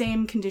under the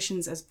same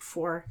conditions as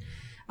before.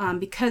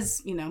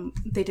 Because, you know,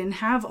 they didn't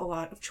have a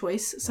lot of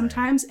choice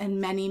sometimes, and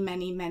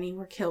many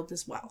were killed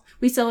as well.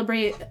 We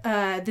celebrate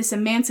this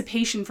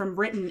emancipation from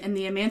Britain and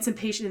the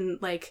emancipation,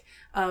 like,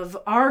 of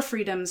our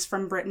freedoms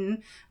from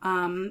Britain,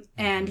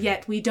 and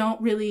yet we don't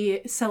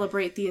really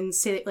celebrate the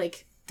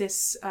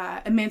this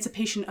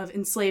emancipation of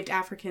enslaved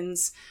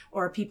Africans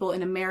or people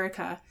in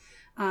America.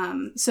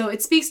 So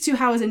it speaks to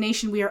how as a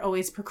nation we are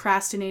always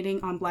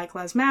procrastinating on Black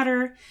Lives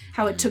Matter,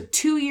 how it took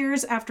 2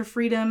 years after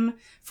freedom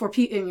for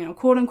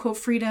quote unquote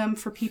freedom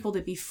for people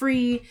to be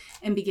free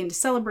and begin to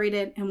celebrate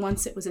it. And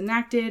once it was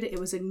enacted, it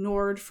was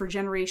ignored for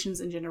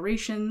generations and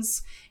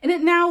generations. And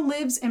it now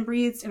lives and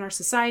breathes in our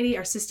society,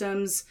 our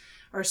systems,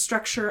 our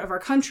structure of our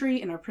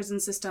country, and our prison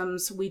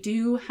systems. We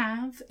do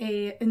have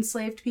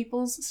enslaved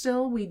peoples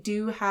still. We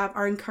do have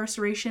our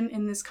incarceration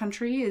in this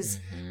country is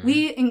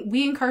we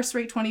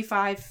incarcerate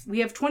 25. We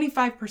have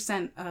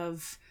 25%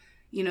 of,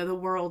 you know, the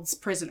world's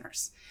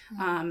prisoners,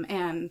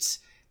 and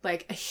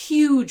like a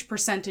huge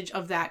percentage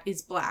of that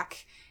is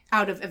Black.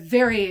 out of a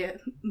very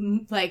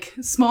like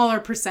smaller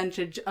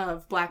percentage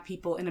of Black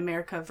people in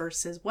America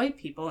versus white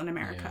people in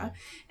America.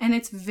 And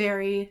it's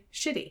very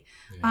shitty.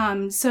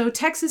 So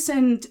Texas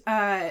and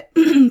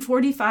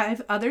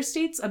 45 other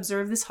states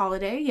observe this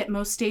holiday, yet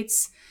most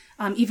states,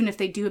 even if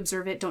they do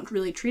observe it, don't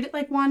really treat it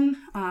like one,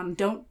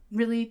 don't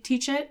really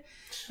teach it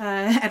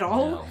at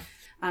all.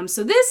 No.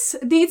 So this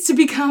needs to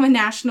become a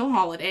national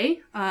holiday.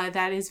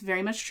 That is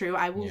very much true.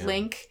 I will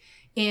link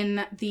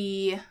in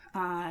the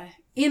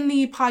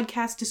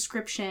podcast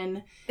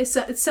description.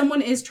 If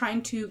someone is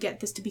trying to get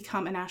this to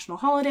become a national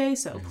holiday,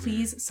 so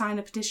please sign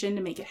a petition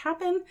to make it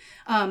happen.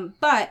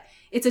 But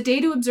it's a day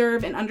to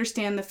observe and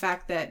understand the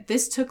fact that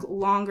this took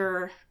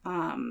longer.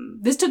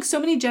 This took so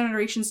many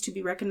generations to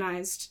be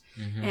recognized,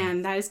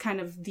 and that is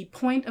kind of the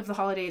point of the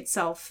holiday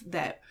itself,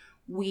 that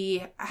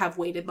we have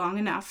waited long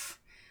enough.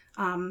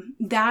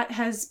 That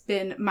has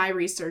been my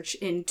research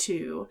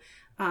into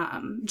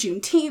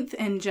Juneteenth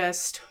and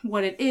just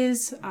what it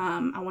is.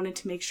 I wanted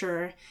to make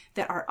sure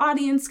that our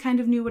audience kind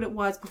of knew what it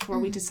was before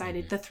we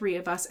decided, the three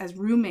of us as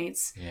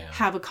roommates,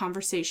 have a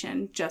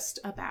conversation just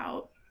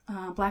about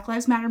Black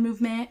Lives Matter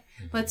movement.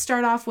 Let's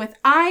start off with,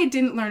 I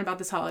didn't learn about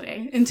this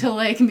holiday until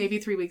like maybe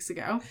 3 weeks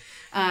ago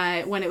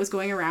when it was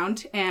going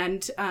around,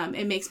 and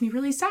it makes me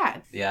really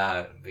sad.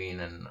 Yeah, being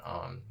in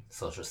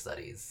social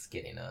studies,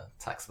 getting a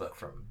textbook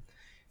from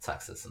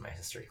Texas in my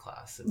history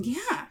class.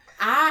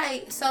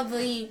 So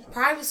the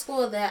private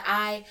school that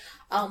I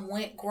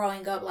went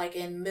growing up, like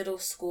in middle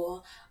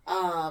school,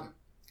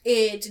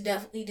 it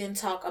definitely didn't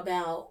talk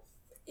about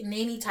in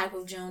any type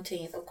of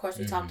Juneteenth. Of course,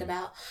 we talked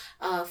about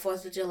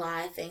 4th of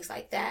July, things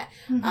like that.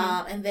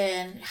 And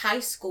then high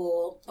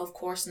school, of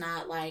course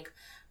not. Like,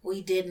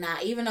 we did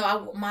not, even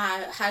though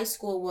my high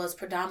school was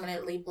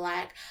predominantly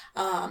Black,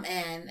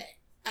 and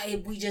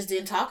we just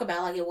didn't talk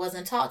about, like, it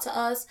wasn't taught to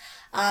us.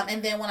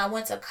 And then when I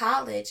went to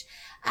college,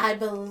 I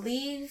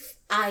believe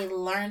I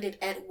learned it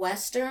at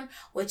Western,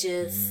 which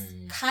is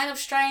kind of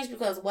strange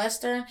because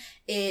Western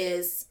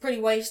is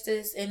pretty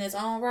racist in its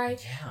own right.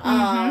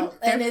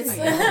 And it's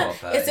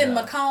it's in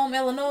Macomb,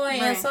 Illinois.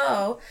 And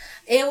so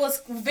it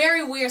was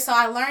very weird. So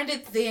I learned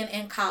it then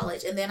in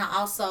college. And then I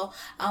also,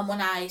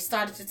 when I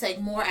started to take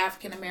more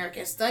African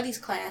American studies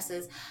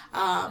classes,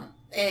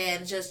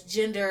 and just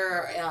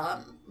gender,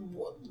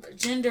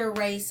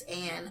 race,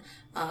 and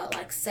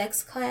like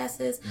sex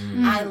classes,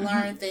 I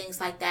learned things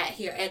like that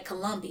here at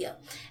Columbia.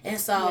 And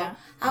so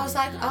I was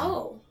like,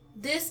 oh,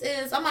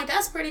 I'm like,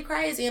 that's pretty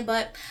crazy.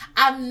 But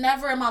I've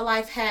never in my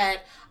life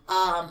had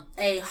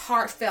a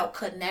heartfelt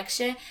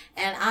connection.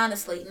 And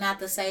honestly, not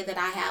to say that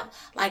I have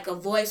like a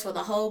voice for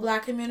the whole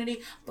Black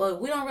community,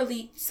 but we don't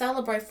really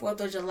celebrate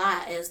 4th of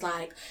July as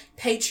like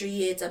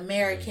patriots,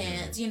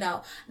 Americans, you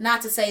know,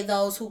 not to say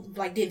those who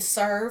like didn't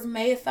serve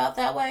may have felt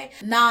that way.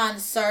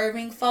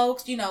 Non-serving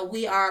folks, you know,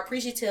 we are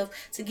appreciative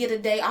to get a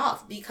day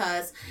off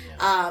because,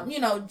 you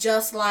know,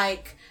 just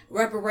like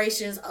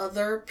reparations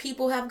other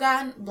people have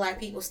gotten, Black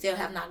people still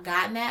have not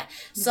gotten that.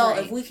 So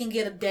if we can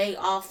get a day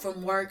off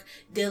from work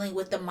dealing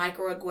with the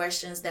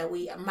microaggressions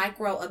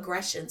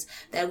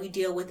that we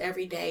deal with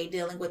every day,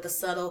 dealing with the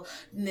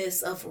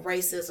subtleness of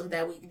racism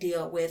that we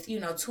deal with, you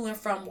know, to and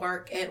from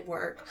work, at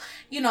work,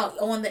 you know,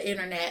 on the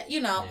internet, you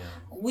know,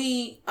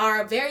 we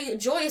are very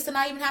joyous to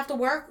not even have to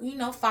work, you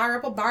know, fire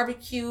up a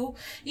barbecue,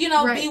 you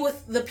know, be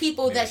with the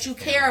people that you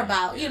care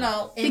about, you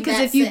know, in because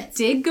that if you sense.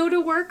 did go to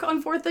work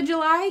on 4th of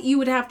July, you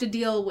would have to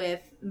deal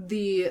with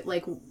the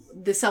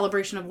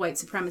celebration of white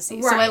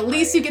supremacy. So at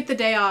least you get the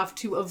day off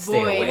to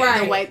avoid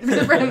the white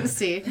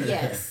supremacy.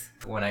 Yes.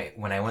 When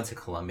I went to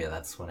Columbia,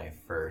 that's when I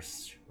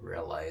first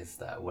realized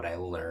that what I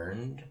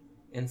learned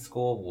in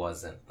school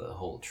wasn't the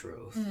whole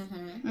truth.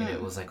 And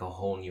it was like a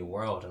whole new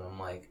world. And I'm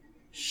like,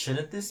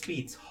 shouldn't this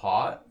be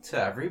taught to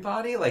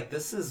everybody? Like,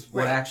 this is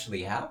what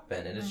actually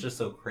happened. And it's just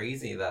so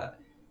crazy that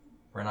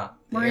we're not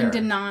there. We're in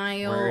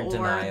denial, or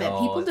that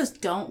people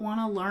just don't want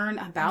to learn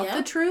about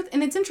the truth.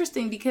 And it's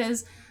interesting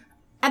because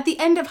at the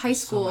end of high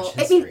school,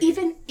 I mean,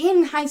 even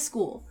in high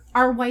school,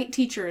 our white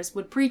teachers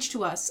would preach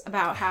to us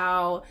about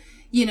how,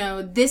 you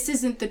know, this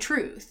isn't the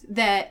truth.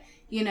 That,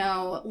 you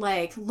know,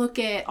 like, look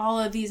at all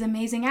of these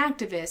amazing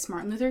activists,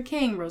 Martin Luther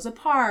King, Rosa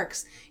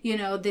Parks, you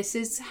know, this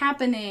is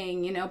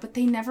happening, you know, but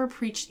they never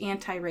preached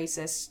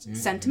anti-racist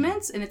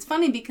sentiments. And it's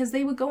funny because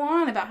they would go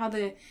on about how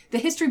the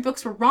history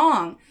books were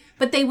wrong,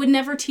 but they would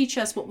never teach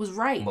us what was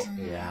right.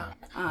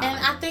 And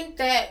I think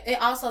that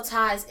it also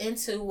ties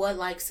into what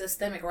like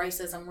systemic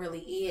racism really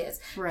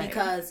is.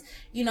 Because,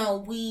 you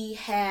know, we've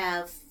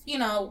had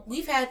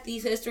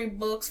these history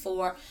books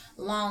for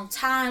long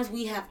times.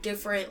 We have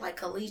different like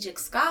collegiate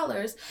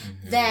scholars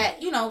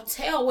that, you know,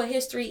 tell what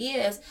history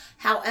is.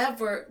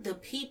 However, the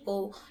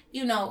people,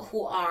 you know,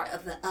 who are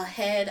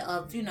ahead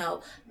of, you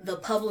know, the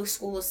public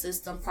school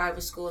system,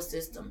 private school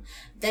system,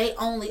 they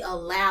only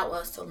allow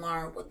us to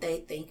learn what they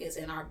think is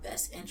in our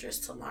best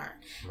interest to learn.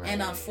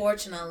 And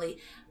unfortunately,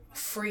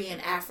 freeing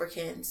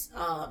Africans,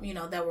 you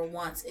know, that were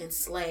once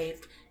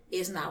enslaved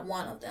is not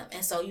one of them.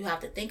 And so you have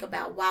to think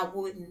about, why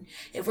wouldn't,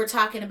 if we're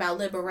talking about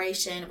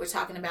liberation, we're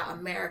talking about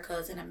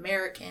Americas and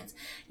Americans,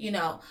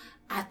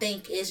 I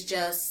think it's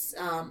just,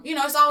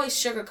 it's always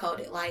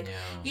sugar-coated. Like,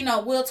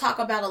 we'll talk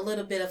about a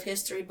little bit of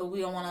history, but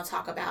we don't want to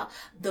talk about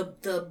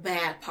the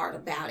bad part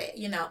about it,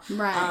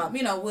 Right.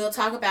 We'll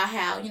talk about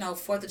how,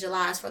 4th of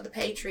July is for the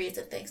Patriots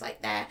and things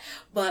like that,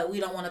 but we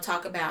don't want to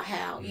talk about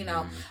how,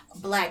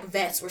 Black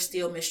vets were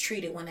still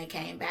mistreated when they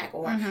came back,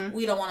 or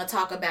we don't want to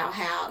talk about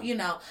how,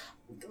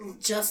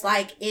 just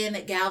like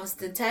in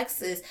Galveston,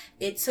 Texas,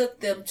 it took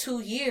them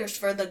 2 years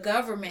for the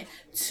government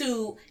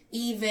to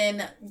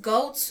even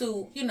go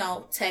to,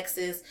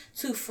 Texas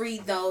to free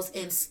those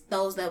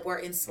that were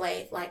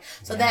enslaved. Like,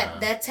 so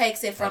that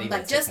takes it from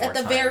like just at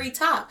the very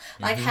top.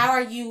 Like, how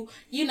are you,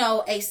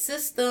 a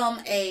system,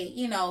 a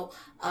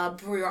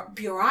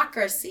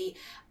bureaucracy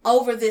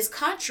over this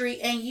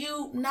country, and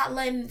you not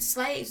letting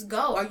slaves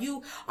go, or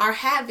you are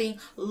having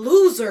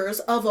losers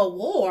of a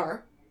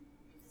war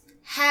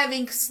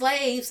having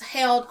slaves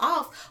held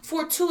off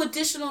for 2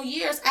 additional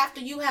years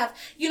after you have,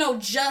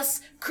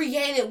 just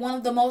created one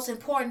of the most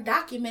important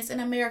documents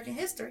in American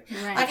history.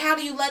 Right. Like, how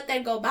do you let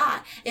that go by?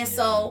 And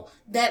so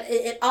that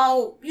it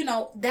all,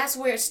 that's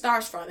where it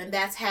starts from. And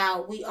that's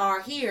how we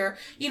are here,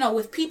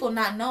 with people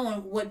not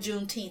knowing what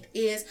Juneteenth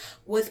is,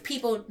 with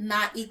people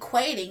not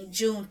equating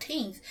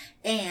Juneteenth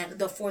and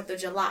the 4th of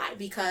July.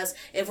 Because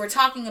if we're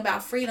talking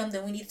about freedom,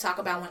 then we need to talk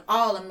about when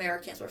all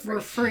Americans were free.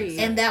 We're free.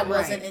 And that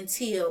wasn't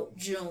until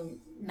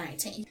June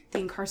 19th. The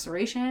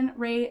incarceration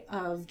rate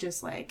of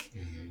just like,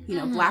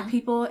 Black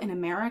people in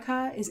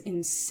America is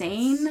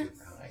insane.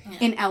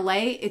 In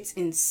LA, it's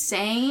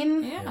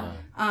insane. Yeah.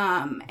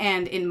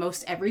 And in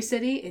most every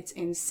city, it's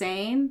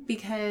insane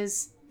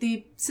because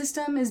the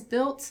system is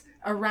built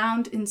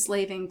around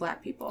enslaving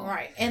Black people.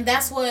 Right. And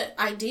that's what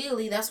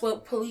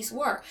police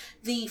were.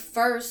 The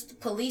first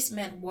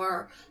policemen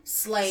were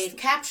slave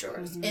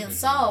capturers. And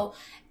so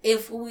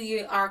if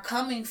we are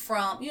coming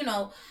from,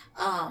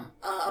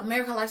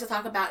 America likes to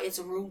talk about its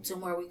roots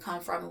and where we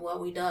come from and what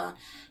we done,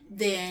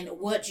 then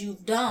what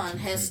you've done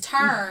has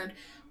turned,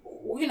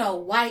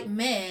 white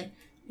men,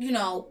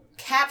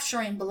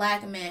 capturing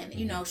Black men,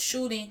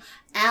 shooting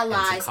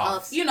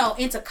allies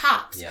into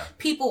cops,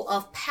 people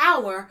of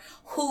power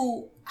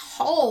who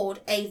hold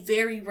a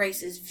very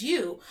racist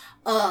view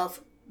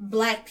of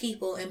Black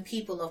people and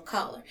people of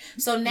color.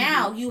 So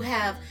now you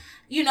have,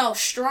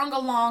 strung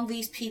along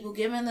these people,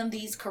 giving them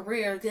these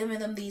careers, giving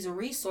them these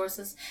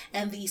resources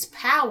and these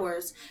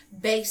powers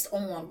based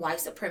on white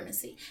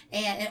supremacy.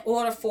 And in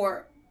order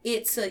for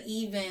it to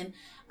even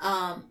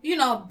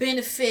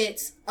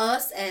benefit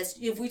us, as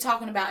if we're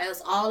talking about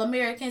as all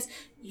Americans,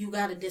 you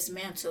got to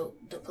dismantle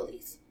the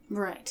police.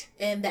 Right.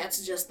 And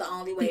that's just the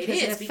only way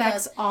because it is. It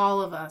affects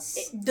all of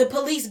us. The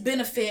police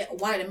benefit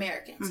white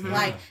Americans.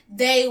 Like,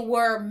 they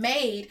were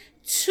made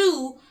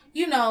to,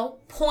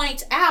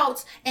 point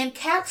out and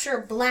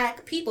capture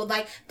Black people.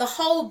 Like, the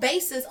whole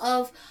basis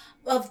of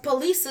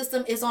police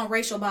system is on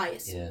racial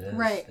bias. Yeah, it is.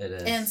 Right. It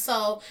is. And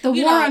so the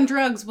war on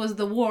drugs was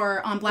the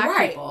war on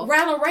Black people.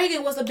 Ronald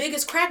Reagan was the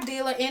biggest crack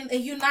dealer in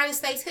United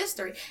States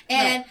history.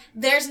 And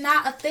there's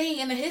not a thing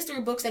in the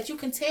history books that you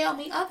can tell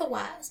me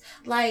otherwise.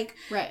 Like,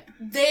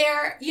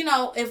 there,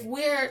 if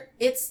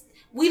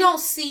we don't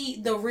see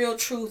the real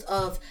truth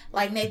of,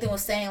 like Nathan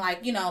was saying,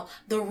 like,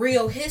 the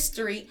real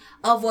history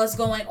of what's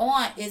going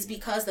on is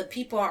because the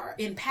people are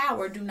in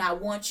power do not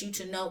want you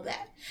to know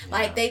that. Yeah.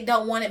 Like, they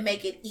don't want to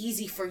make it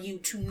easy for you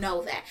to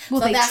know that.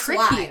 Well, so that's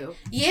why. You.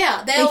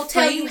 Yeah, they'll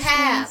tell you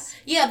half.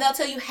 Yeah, they'll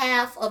tell you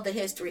half of the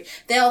history.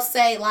 They'll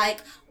say,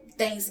 like,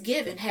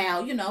 Thanksgiving,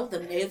 how, the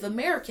Native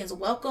Americans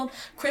welcomed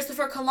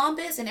Christopher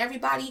Columbus and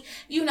everybody,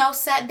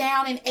 sat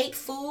down and ate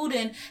food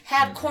and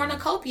had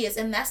cornucopias,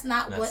 and that's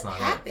not what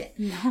happened.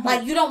 No.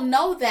 Like, you don't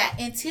know that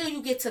until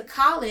you get to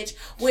college,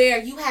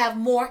 where you have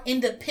more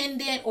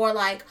independent or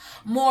like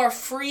more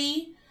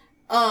free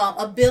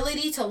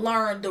ability to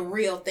learn the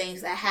real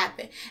things that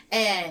happen.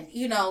 And,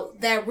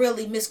 that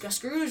really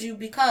misconstrues you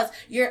because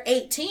you're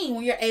 18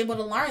 when you're able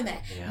to learn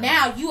that. Yeah.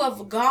 Now you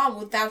have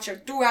gone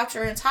throughout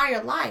your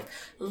entire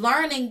life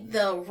learning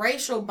the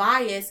racial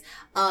bias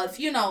of,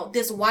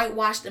 this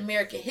whitewashed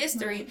American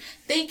history,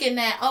 thinking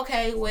that,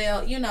 okay,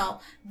 well,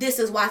 this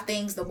is why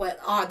things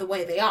are the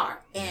way they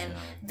are. And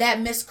that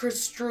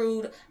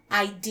misconstrued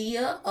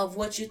idea of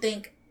what you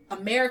think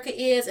America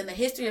is and the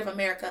history of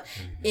America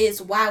is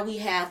why we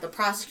have the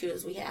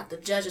prosecutors we have, the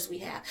judges we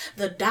have,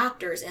 the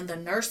doctors and the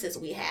nurses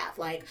we have.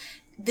 Like,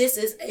 this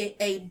is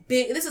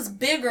this is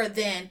bigger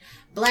than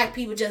Black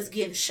people just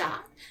getting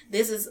shot.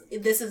 This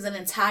is an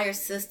entire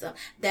system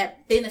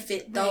that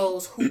benefit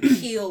those who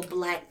kill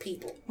Black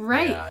people.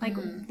 Right. Yeah. Like,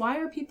 why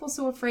are people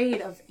so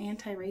afraid of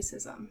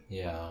anti-racism?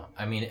 Yeah.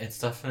 I mean, it's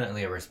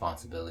definitely a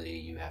responsibility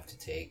you have to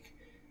take.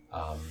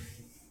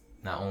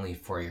 not only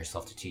for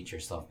yourself to teach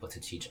yourself, but to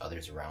teach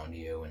others around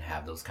you and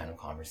have those kind of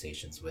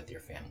conversations with your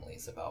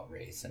families about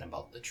race and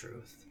about the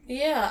truth.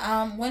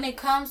 Yeah, when it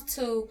comes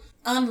to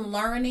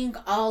unlearning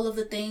all of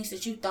the things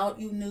that you thought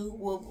you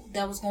knew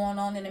that was going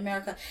on in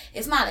America,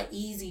 it's not an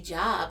easy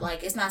job.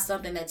 Like, it's not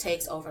something that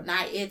takes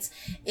overnight.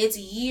 It's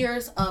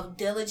years of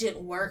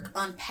diligent work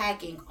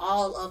unpacking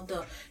all of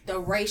the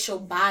racial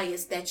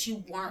bias that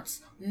you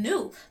once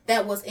knew,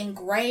 that was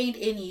ingrained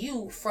in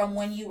you from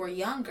when you were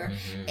younger.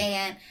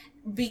 And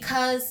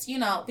because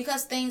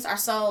things are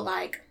so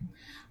like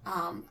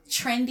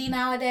trendy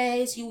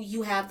nowadays,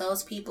 you have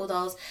those people,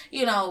 those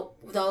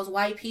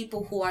white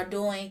people who are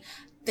doing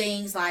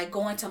things like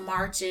going to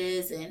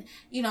marches and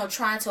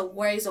trying to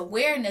raise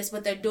awareness,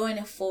 but they're doing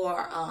it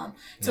for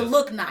to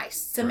look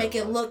nice, to make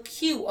it look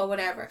cute or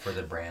whatever, for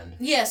the brand.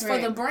 Yes,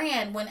 right. For the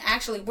brand, when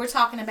actually we're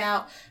talking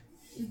about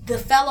the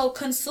fellow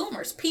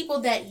consumers,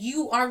 people that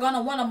you are going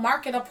to want to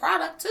market a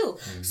product to.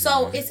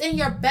 So it's in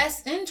your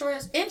best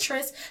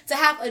interest to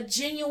have a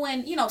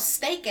genuine,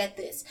 stake at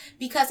this,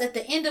 because at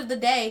the end of the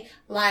day,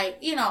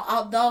 like,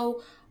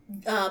 although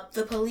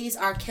the police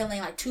are killing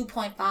like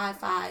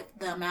 2.55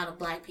 the amount of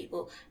black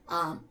people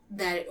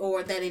that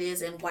it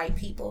is in white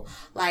people,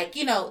 like,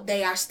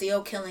 they are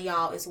still killing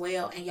y'all as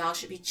well, and y'all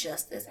should be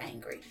just as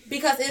angry,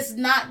 because it's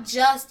not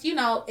just,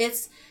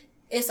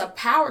 it's a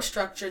power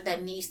structure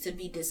that needs to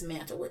be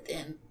dismantled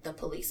within the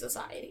police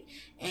society.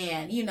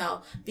 And,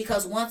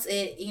 because once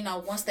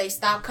they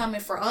stop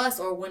coming for us,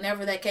 or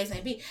whenever that case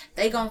may be,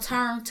 they gonna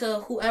turn to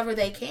whoever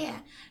they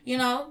can,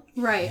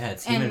 Right. Yeah,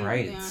 it's human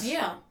rights.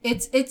 Yeah.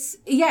 It's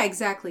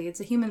exactly. It's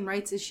a human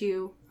rights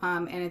issue.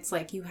 And it's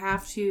like, you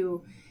have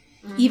to,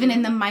 even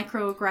in the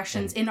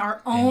microaggressions in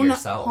our own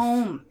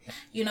home.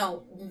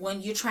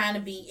 When you're trying to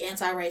be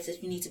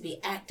anti-racist, you need to be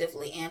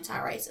actively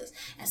anti-racist.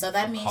 And so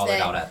that means call that,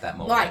 it out at that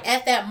moment. Right,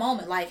 at that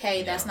moment, like,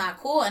 hey, that's not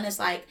cool. And it's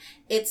like,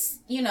 it's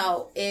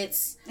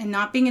and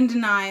not being in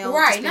denial.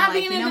 Right, not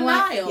being in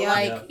denial. Yeah.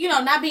 Like,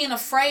 not being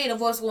afraid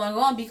of what's going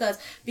on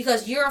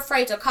because you're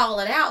afraid to call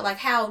it out. Like,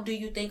 how do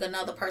you think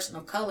another person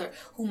of color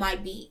who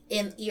might be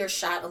in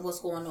earshot of what's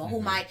going on, who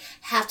might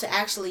have to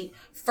actually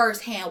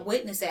firsthand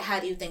witness it, how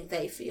do you think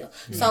they feel?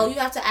 So you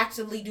have to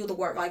actively do the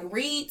work. Like,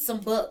 read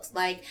some books.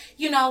 Like,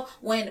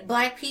 when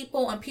black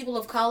people and people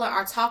of color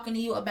are talking to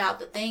you about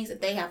the things that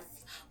they have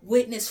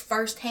witnessed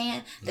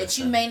firsthand, that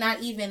you may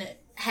not even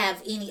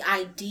have any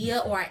idea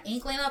or an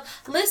inkling of,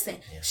 listen,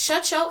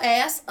 shut your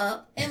ass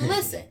up and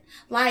listen.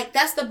 Like,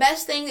 that's the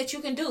best thing that you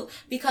can do,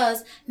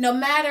 because no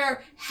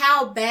matter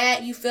how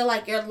bad you feel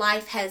like your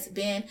life has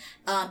been,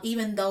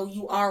 even though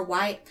you are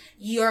white,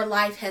 your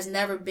life has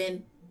never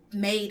been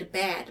made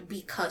bad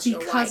because you're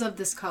white. Of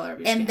this color.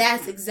 And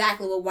that's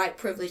exactly what white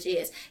privilege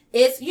is.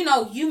 It's,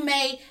 you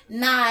may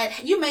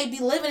be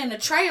living in a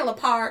trailer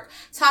park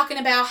talking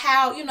about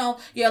how,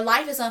 your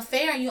life is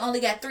unfair and you only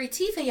got 3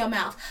 teeth in your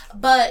mouth.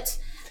 But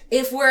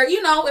if we're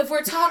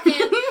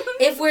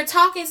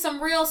talking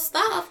some real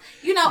stuff,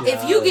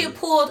 if you get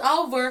pulled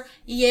over,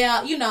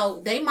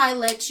 they might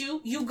let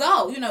you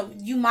go.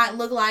 You might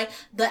look like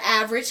the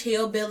average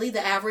hillbilly,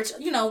 the average,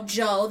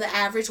 Joe, the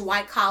average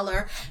white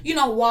collar,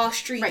 Wall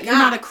Street guy. You're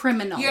not a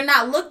criminal. You're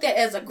not looked at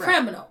as a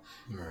criminal.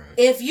 Right.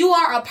 If you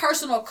are a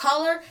person of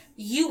color,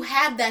 you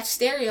have that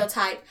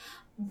stereotype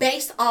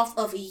based off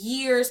of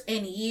years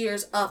and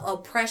years of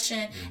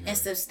oppression and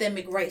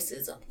systemic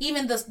racism.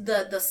 Even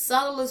the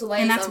subtlest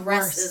ways of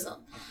racism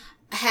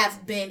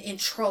have been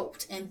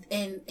entroped in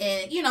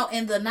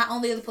the, not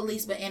only the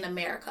police, but in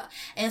America.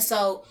 And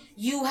so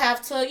you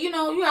have to, you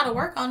got to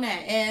work on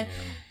that. And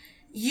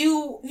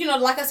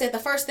like I said, the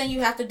first thing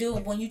you have to do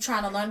when you're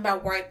trying to learn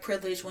about white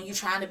privilege, when you're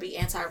trying to be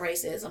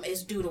anti-racism,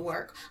 is do the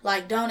work.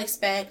 Like, don't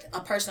expect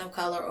a person of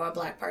color or a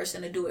black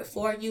person to do it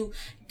for you.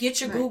 Get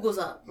your Googles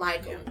up.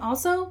 Like,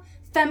 also,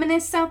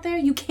 feminists out there,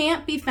 you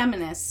can't be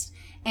feminist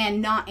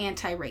and not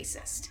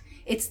anti-racist.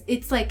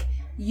 It's like,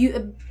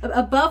 you,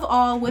 above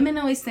all, women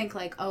always think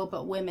like, oh,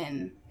 but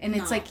women, and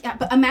it's like, yeah,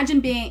 but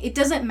imagine it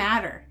doesn't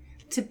matter.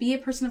 To be a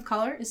person of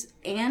color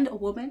and a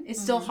woman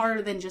is still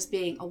harder than just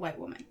being a white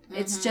woman.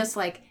 It's just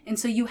like, and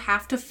so you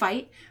have to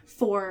fight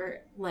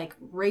for like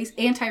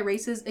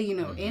anti-racism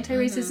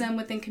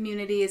within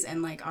communities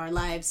and like our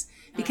lives,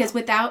 because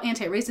without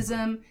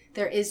anti-racism,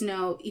 there is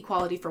no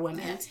equality for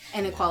women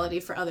and equality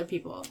for other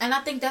people. And I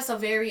think that's a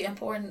very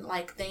important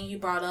like thing you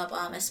brought up,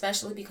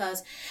 especially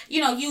because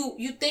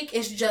you think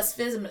it's just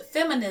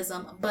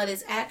feminism, but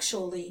it's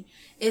actually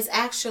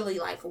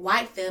like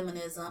white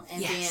feminism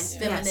and then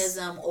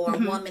feminism or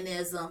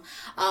womanism,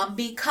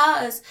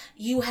 because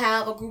you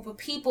have a group of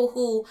people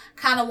who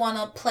kind of want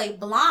to play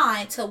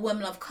blind to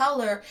women of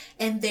color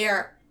and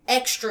their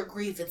extra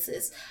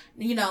grievances,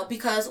 you know,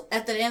 because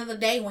at the end of the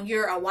day, when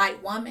you're a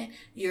white woman,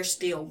 you're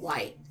still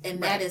white,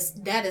 and that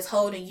is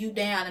holding you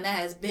down, and that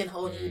has been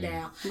holding you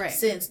down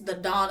since the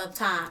dawn of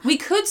time. We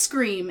could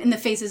scream in the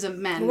faces of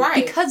men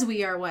because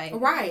we are white.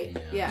 Right.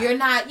 Yeah. You're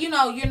not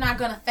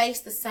going to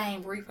face the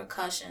same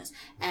repercussions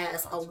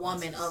as a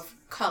woman of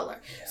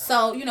color. Yeah.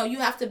 So, you know, you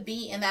have to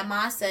be in that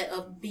mindset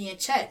of being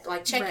checked.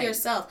 Like, check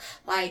yourself.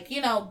 Like,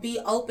 you know, be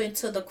open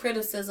to the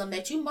criticism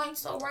that you might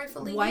so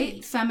rightfully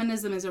White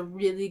feminism is a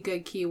really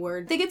good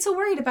keyword. They get so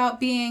worried about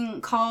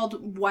being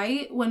called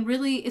white when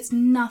really it's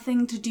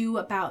nothing to do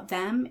about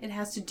them. It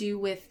has to do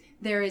with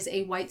there is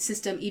a white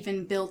system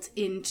even built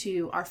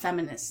into our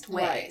feminist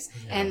ways.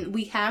 Right. Yeah. And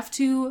we have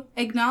to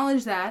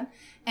acknowledge that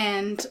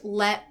and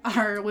let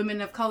our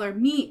women of color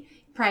meet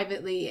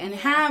privately and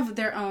have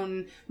their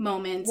own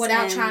moments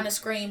without trying to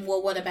scream,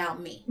 well, what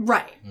about me?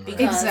 Right.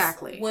 Because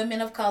exactly.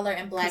 women of color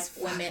and black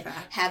women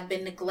have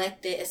been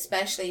neglected,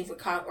 especially if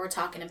we're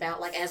talking about,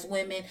 like, as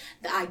women,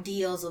 the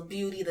ideals of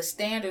beauty, the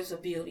standards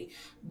of beauty.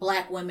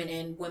 Black women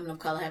and women of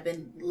color have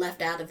been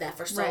left out of that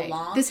for so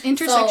long. This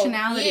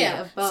intersectionality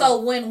of both.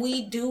 So when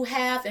we do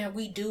have and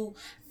we do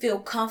feel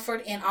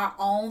comfort in our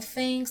own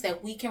things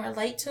that we can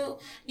relate to,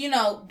 you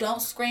know,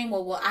 don't scream,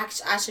 well,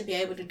 I should be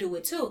able to do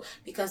it too,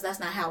 because that's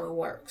not how it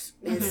works.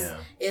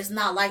 It's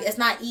not like, it's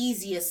not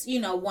easy as,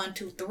 you know, 1,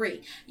 2,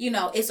 3. You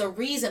know, it's a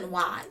reason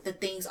why the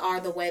things are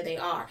the way they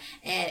are.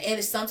 And it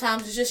is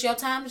sometimes it's just your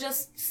time to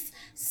just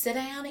sit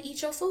down and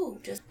eat your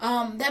food. Just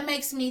that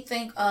makes me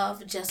think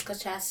of Jessica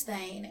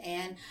Chastain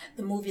and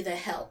the movie The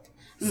Help.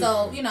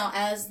 So, you know,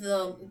 as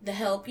the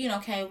Help, you know,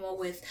 came on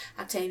with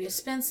Octavia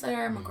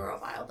Spencer, my girl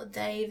Viola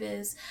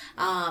Davis,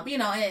 you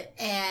know,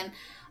 and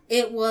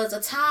it was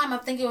a time, I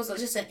think it was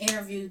just an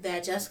interview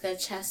that Jessica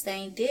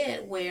Chastain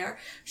did where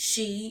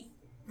she,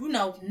 you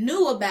know,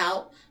 knew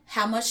about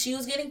how much she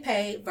was getting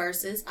paid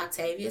versus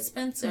Octavia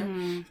Spencer.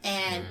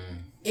 And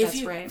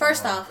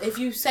first off, if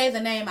you say the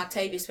name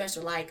Octavia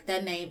Spencer, like,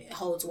 that name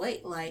holds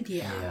weight. Like,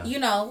 you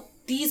know,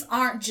 these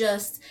aren't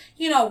just,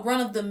 you know,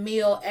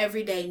 run-of-the-mill,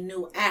 everyday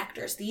new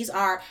actors. These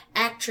are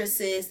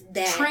actresses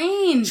that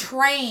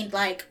trained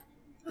like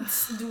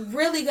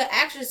really good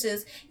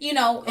actresses, you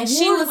know, and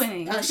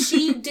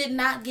she did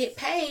not get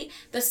paid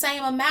the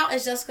same amount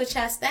as Jessica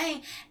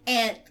Chastain,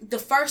 and the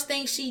first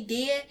thing she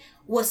did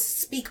was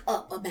speak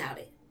up about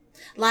it.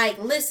 Like,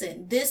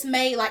 listen, this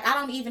may, like, I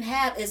don't even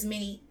have as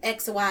many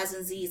X, Y's,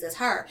 and Z's as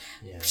her.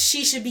 Yeah.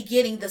 She should be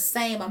getting the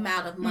same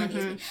amount of money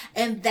as me.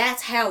 And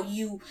that's how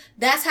you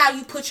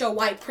put your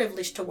white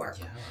privilege to work.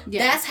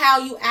 Yeah. That's how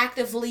you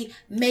actively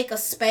make a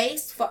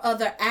space for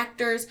other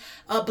actors,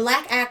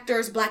 black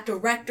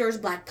directors,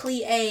 black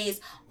PAs,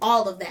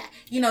 all of that.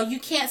 You know, you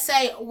can't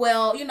say,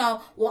 well,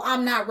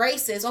 I'm not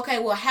racist. Okay,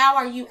 well, how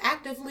are you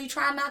actively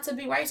trying not to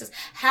be racist?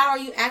 How are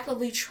you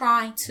actively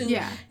trying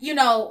to,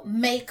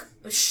 make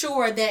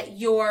sure that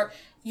your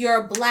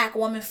black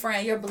woman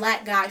friend, your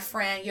black guy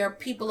friend, your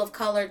people of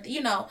color,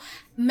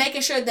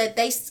 making sure that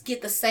they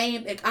get the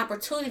same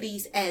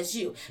opportunities as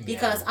you.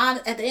 Because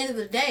at the end of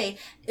the day,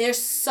 there's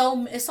so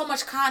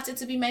much content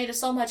to be made. There's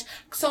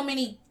so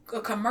many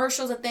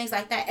commercials and things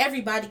like that.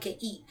 Everybody can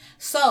eat,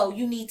 so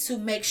you need to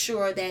make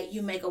sure that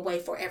you make a way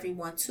for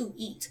everyone to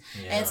eat.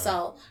 And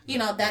so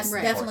that's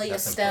definitely a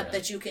step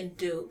that you can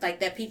do, like,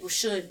 that people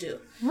should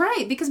do,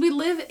 right? Because we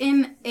live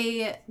in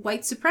a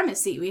white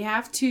supremacy. We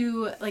have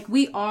to, like,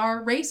 we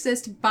are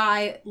racist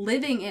by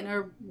living in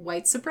a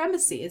white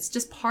supremacy. It's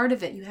just part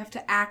of it. You have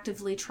to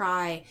actively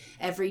try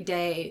every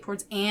day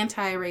towards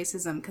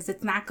anti-racism, because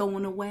it's not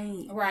going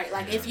away, right?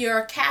 Like, if you're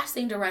a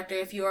casting director,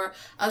 if you're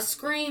a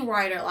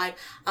screenwriter, like,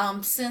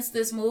 since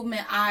this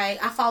movement, I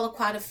follow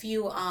quite a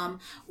few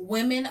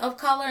women of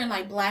color and,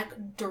 like, black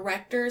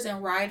directors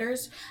and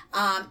writers,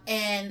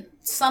 and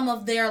some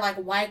of their, like,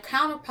 white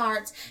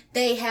counterparts,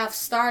 they have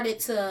started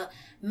to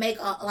make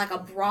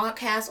a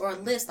broadcast or a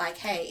list, like,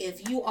 hey,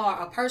 if you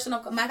are a person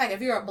of, matter of fact,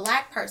 if you're a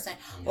black person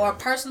or a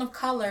person of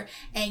color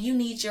and you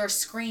need your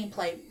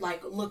screenplay,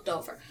 like, looked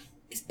over,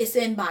 it's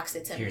inboxed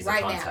it to me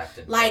right now.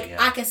 Like,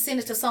 I can send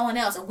it to someone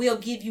else and we'll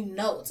give you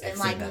notes. And,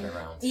 like,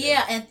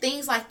 and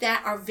things like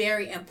that are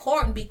very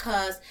important,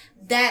 because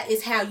that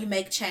is how you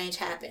make change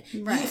happen.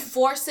 Right. You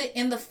force it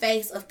in the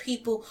face of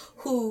people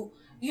who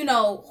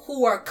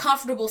are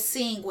comfortable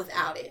seeing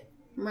without it.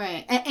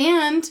 Right.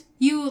 And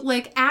you,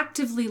 like,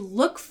 actively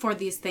look for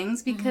these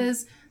things,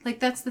 because like,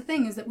 that's the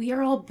thing, is that we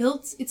are all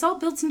built, it's all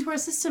built into our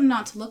system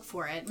not to look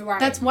for it. Right.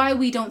 That's why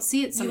we don't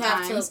see it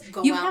sometimes.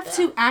 You have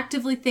to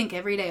actively think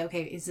every day,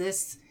 okay, is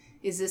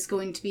this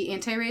going to be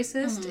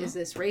anti-racist? Is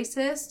this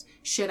racist?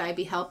 Should I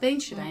be helping?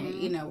 Should I,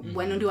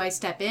 when do I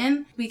step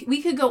in?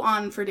 We could go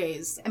on for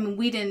days. I mean,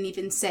 we didn't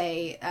even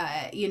say,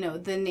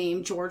 the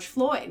name George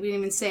Floyd. We didn't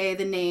even say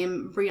the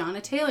name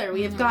Breonna Taylor.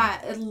 We have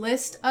got a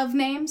list of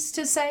names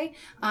to say.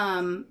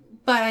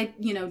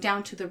 But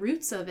down to the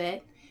roots of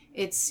it,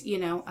 it's, you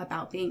know,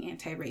 about being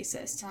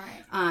anti-racist.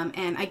 Right.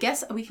 And I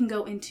guess we can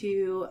go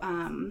into,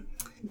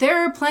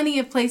 there are plenty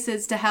of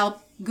places to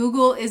help.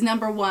 Google is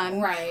number one.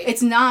 Right.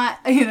 It's not,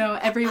 you know,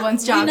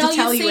 everyone's job to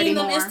tell you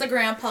anymore. We know you've seen them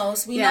Instagram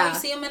posts. We know you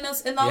see them in those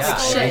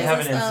stories. If you have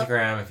an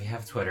Instagram, if you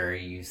have Twitter,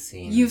 you've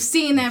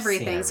seen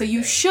everything. So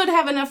you should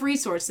have enough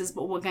resources,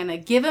 but we're going to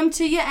give them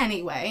to you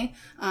anyway.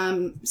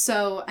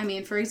 So, I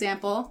mean, for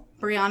example,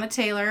 Breonna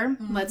Taylor.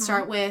 Let's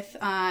start with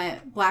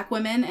Black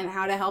women and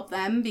how to help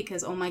them,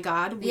 because, oh my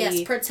God.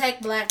 Yes,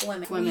 protect Black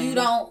women. You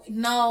don't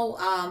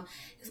know...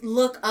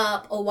 look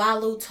up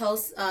Owalu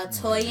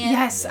Toyin.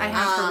 Yes, I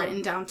have her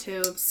written down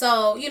too.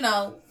 So, you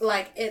know,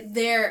 like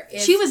there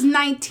is... She was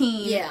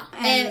 19. Yeah.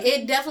 And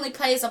it definitely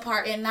plays a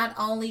part in not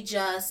only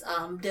just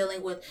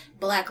dealing with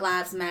Black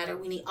Lives Matter.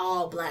 We need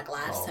all Black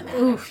lives to matter.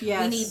 Oof,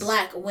 yes. We need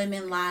Black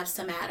women lives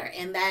to matter.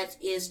 And that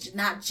is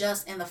not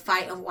just in the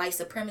fight of white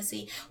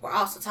supremacy. We're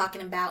also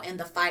talking about in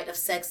the fight of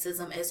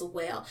sexism as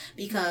well.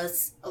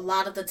 Because a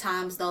lot of the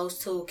times those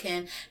two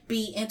can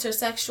be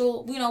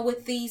intersexual, you know,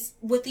 with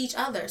each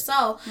other.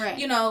 So,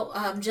 you know,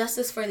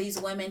 justice for these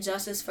women,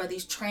 justice for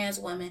these trans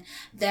women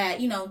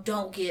that, you know,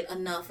 don't get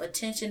enough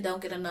attention,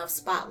 don't get enough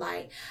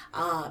spotlight.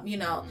 You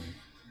know,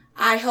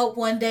 I hope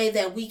one day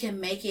that we can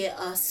make it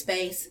a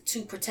space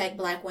to protect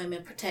Black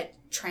women,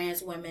 protect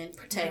trans women,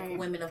 protect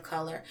women of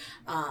color.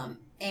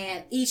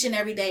 And each and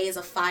every day is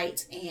a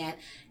fight. And,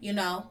 you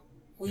know,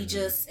 we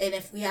and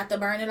if we have to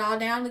burn it all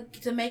down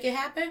to make it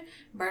happen,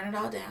 burn it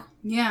all down.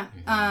 Yeah.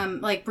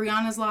 Like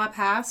Breonna's law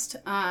passed,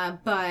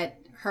 but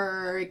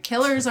her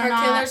killers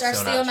are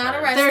still not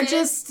arrested. They're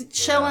just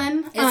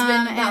chilling. It's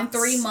been about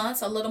 3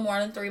 months, a little more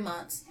than 3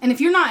 months. And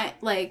if you're not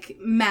like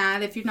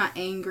mad, if you're not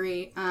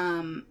angry,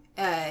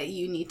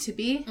 you need to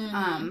be.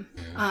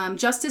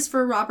 Justice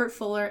for Robert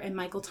Fuller and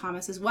Michael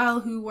Thomas as well,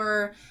 who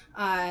were,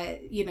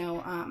 you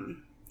know,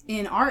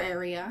 in our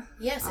area.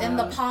 Yes, in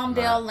the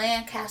Palmdale,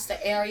 Lancaster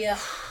area.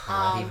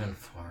 Not even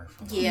far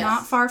from us.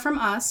 Not far from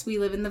us. We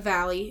live in the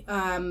valley.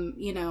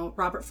 You know,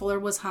 Robert Fuller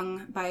was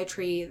hung by a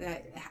tree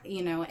that,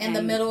 you know, in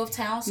the middle of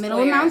town square.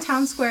 Middle of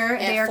Downtown Square.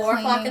 At 4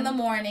 o'clock in the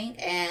morning.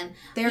 And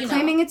they're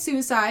claiming it's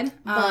suicide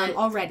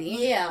already.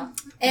 Yeah.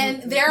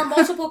 And there are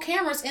multiple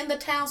cameras in the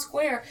town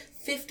square.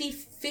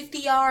 50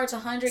 yards,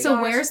 100 yards.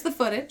 So where's the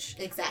footage?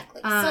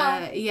 Exactly.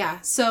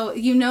 So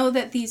you know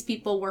that these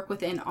people work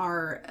within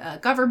our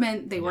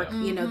government. They work,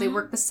 you know, they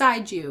work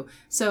beside you.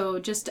 So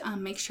just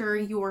make sure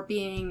you're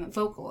being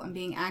vocal and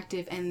being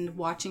active and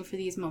watching for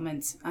these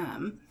moments.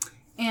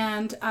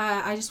 And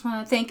I just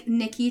want to thank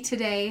Nikki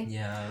today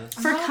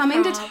for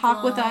coming to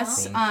talk with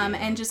us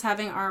and just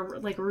having our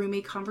like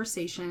roomy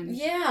conversation.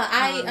 Yeah,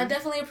 I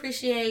definitely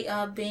appreciate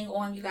being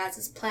on you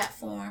guys'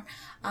 platform.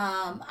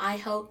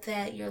 I hope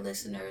that your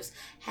listeners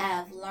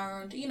have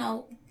learned, you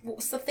know,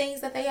 some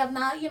things that they have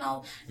not, you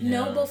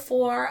know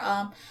before.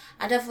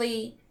 I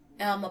definitely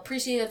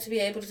appreciative to be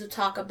able to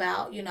talk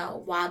about, you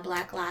know, why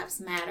Black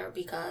Lives Matter,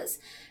 because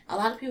a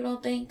lot of people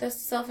don't think that's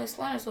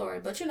self-explanatory,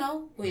 but you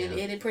know,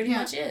 it pretty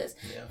much is.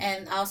 Yeah.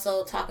 And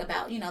also talk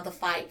about, you know, the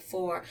fight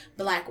for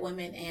Black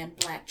women and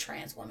Black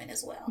trans women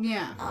as well.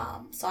 Yeah.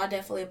 So I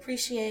definitely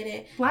appreciate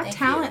it. Black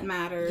talent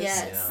matters.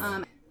 Yes.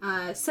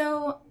 Yeah.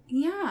 So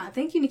yeah,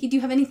 thank you, Nikki. Do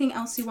you have anything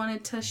else you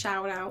wanted to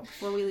shout out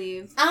before we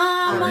leave? You've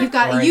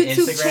got a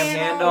YouTube Instagram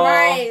channel, handle.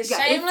 Right?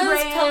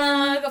 Shameless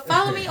plug.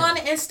 Follow me on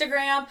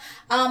Instagram.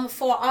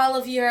 For all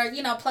of your,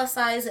 you know, plus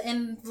size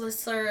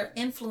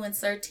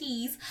influencer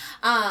tees.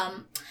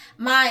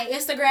 My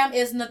Instagram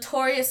is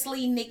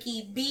Notoriously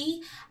Nikki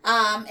B.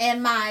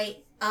 And my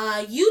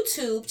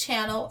YouTube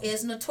channel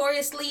is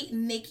Notoriously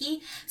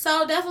Nikki.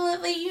 So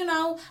definitely, you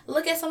know,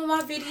 look at some of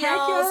my videos.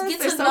 Yes,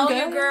 get to know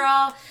your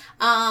girl.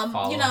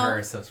 Follow you know,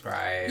 her,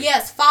 subscribe.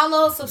 Yes,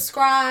 follow,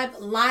 subscribe,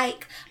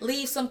 like,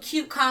 leave some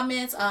cute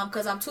comments.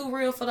 Because I'm too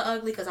real for the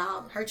ugly. Because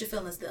I'll hurt your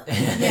feelings still.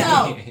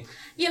 So,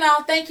 you know,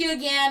 thank you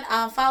again.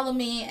 Follow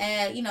me,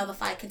 and you know, the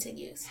fight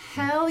continues.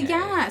 Hell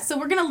yeah! So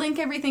we're gonna link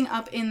everything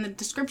up in the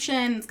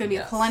description. It's gonna be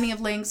plenty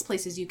of links,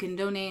 places you can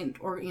donate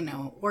or, you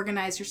know,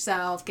 organize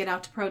yourself, get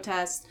out to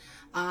protest.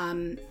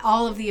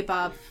 All of the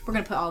above. We're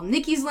gonna put all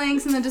Nikki's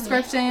links in the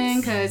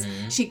description because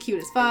she cute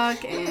as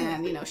fuck,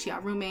 and you know, she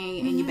got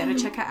roommate, and you better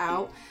check her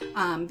out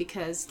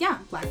because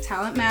Black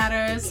talent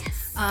matters.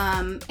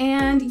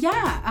 And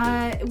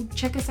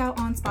check us out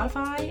on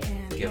Spotify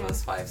and give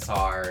us 5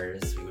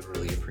 stars. We would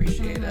really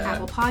appreciate it.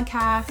 Apple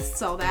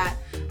Podcasts, all that.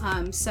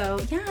 So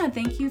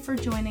thank you for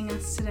joining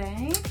us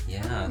today.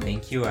 Yeah,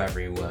 thank you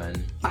everyone.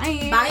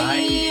 Bye.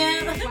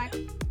 Bye.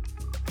 Bye.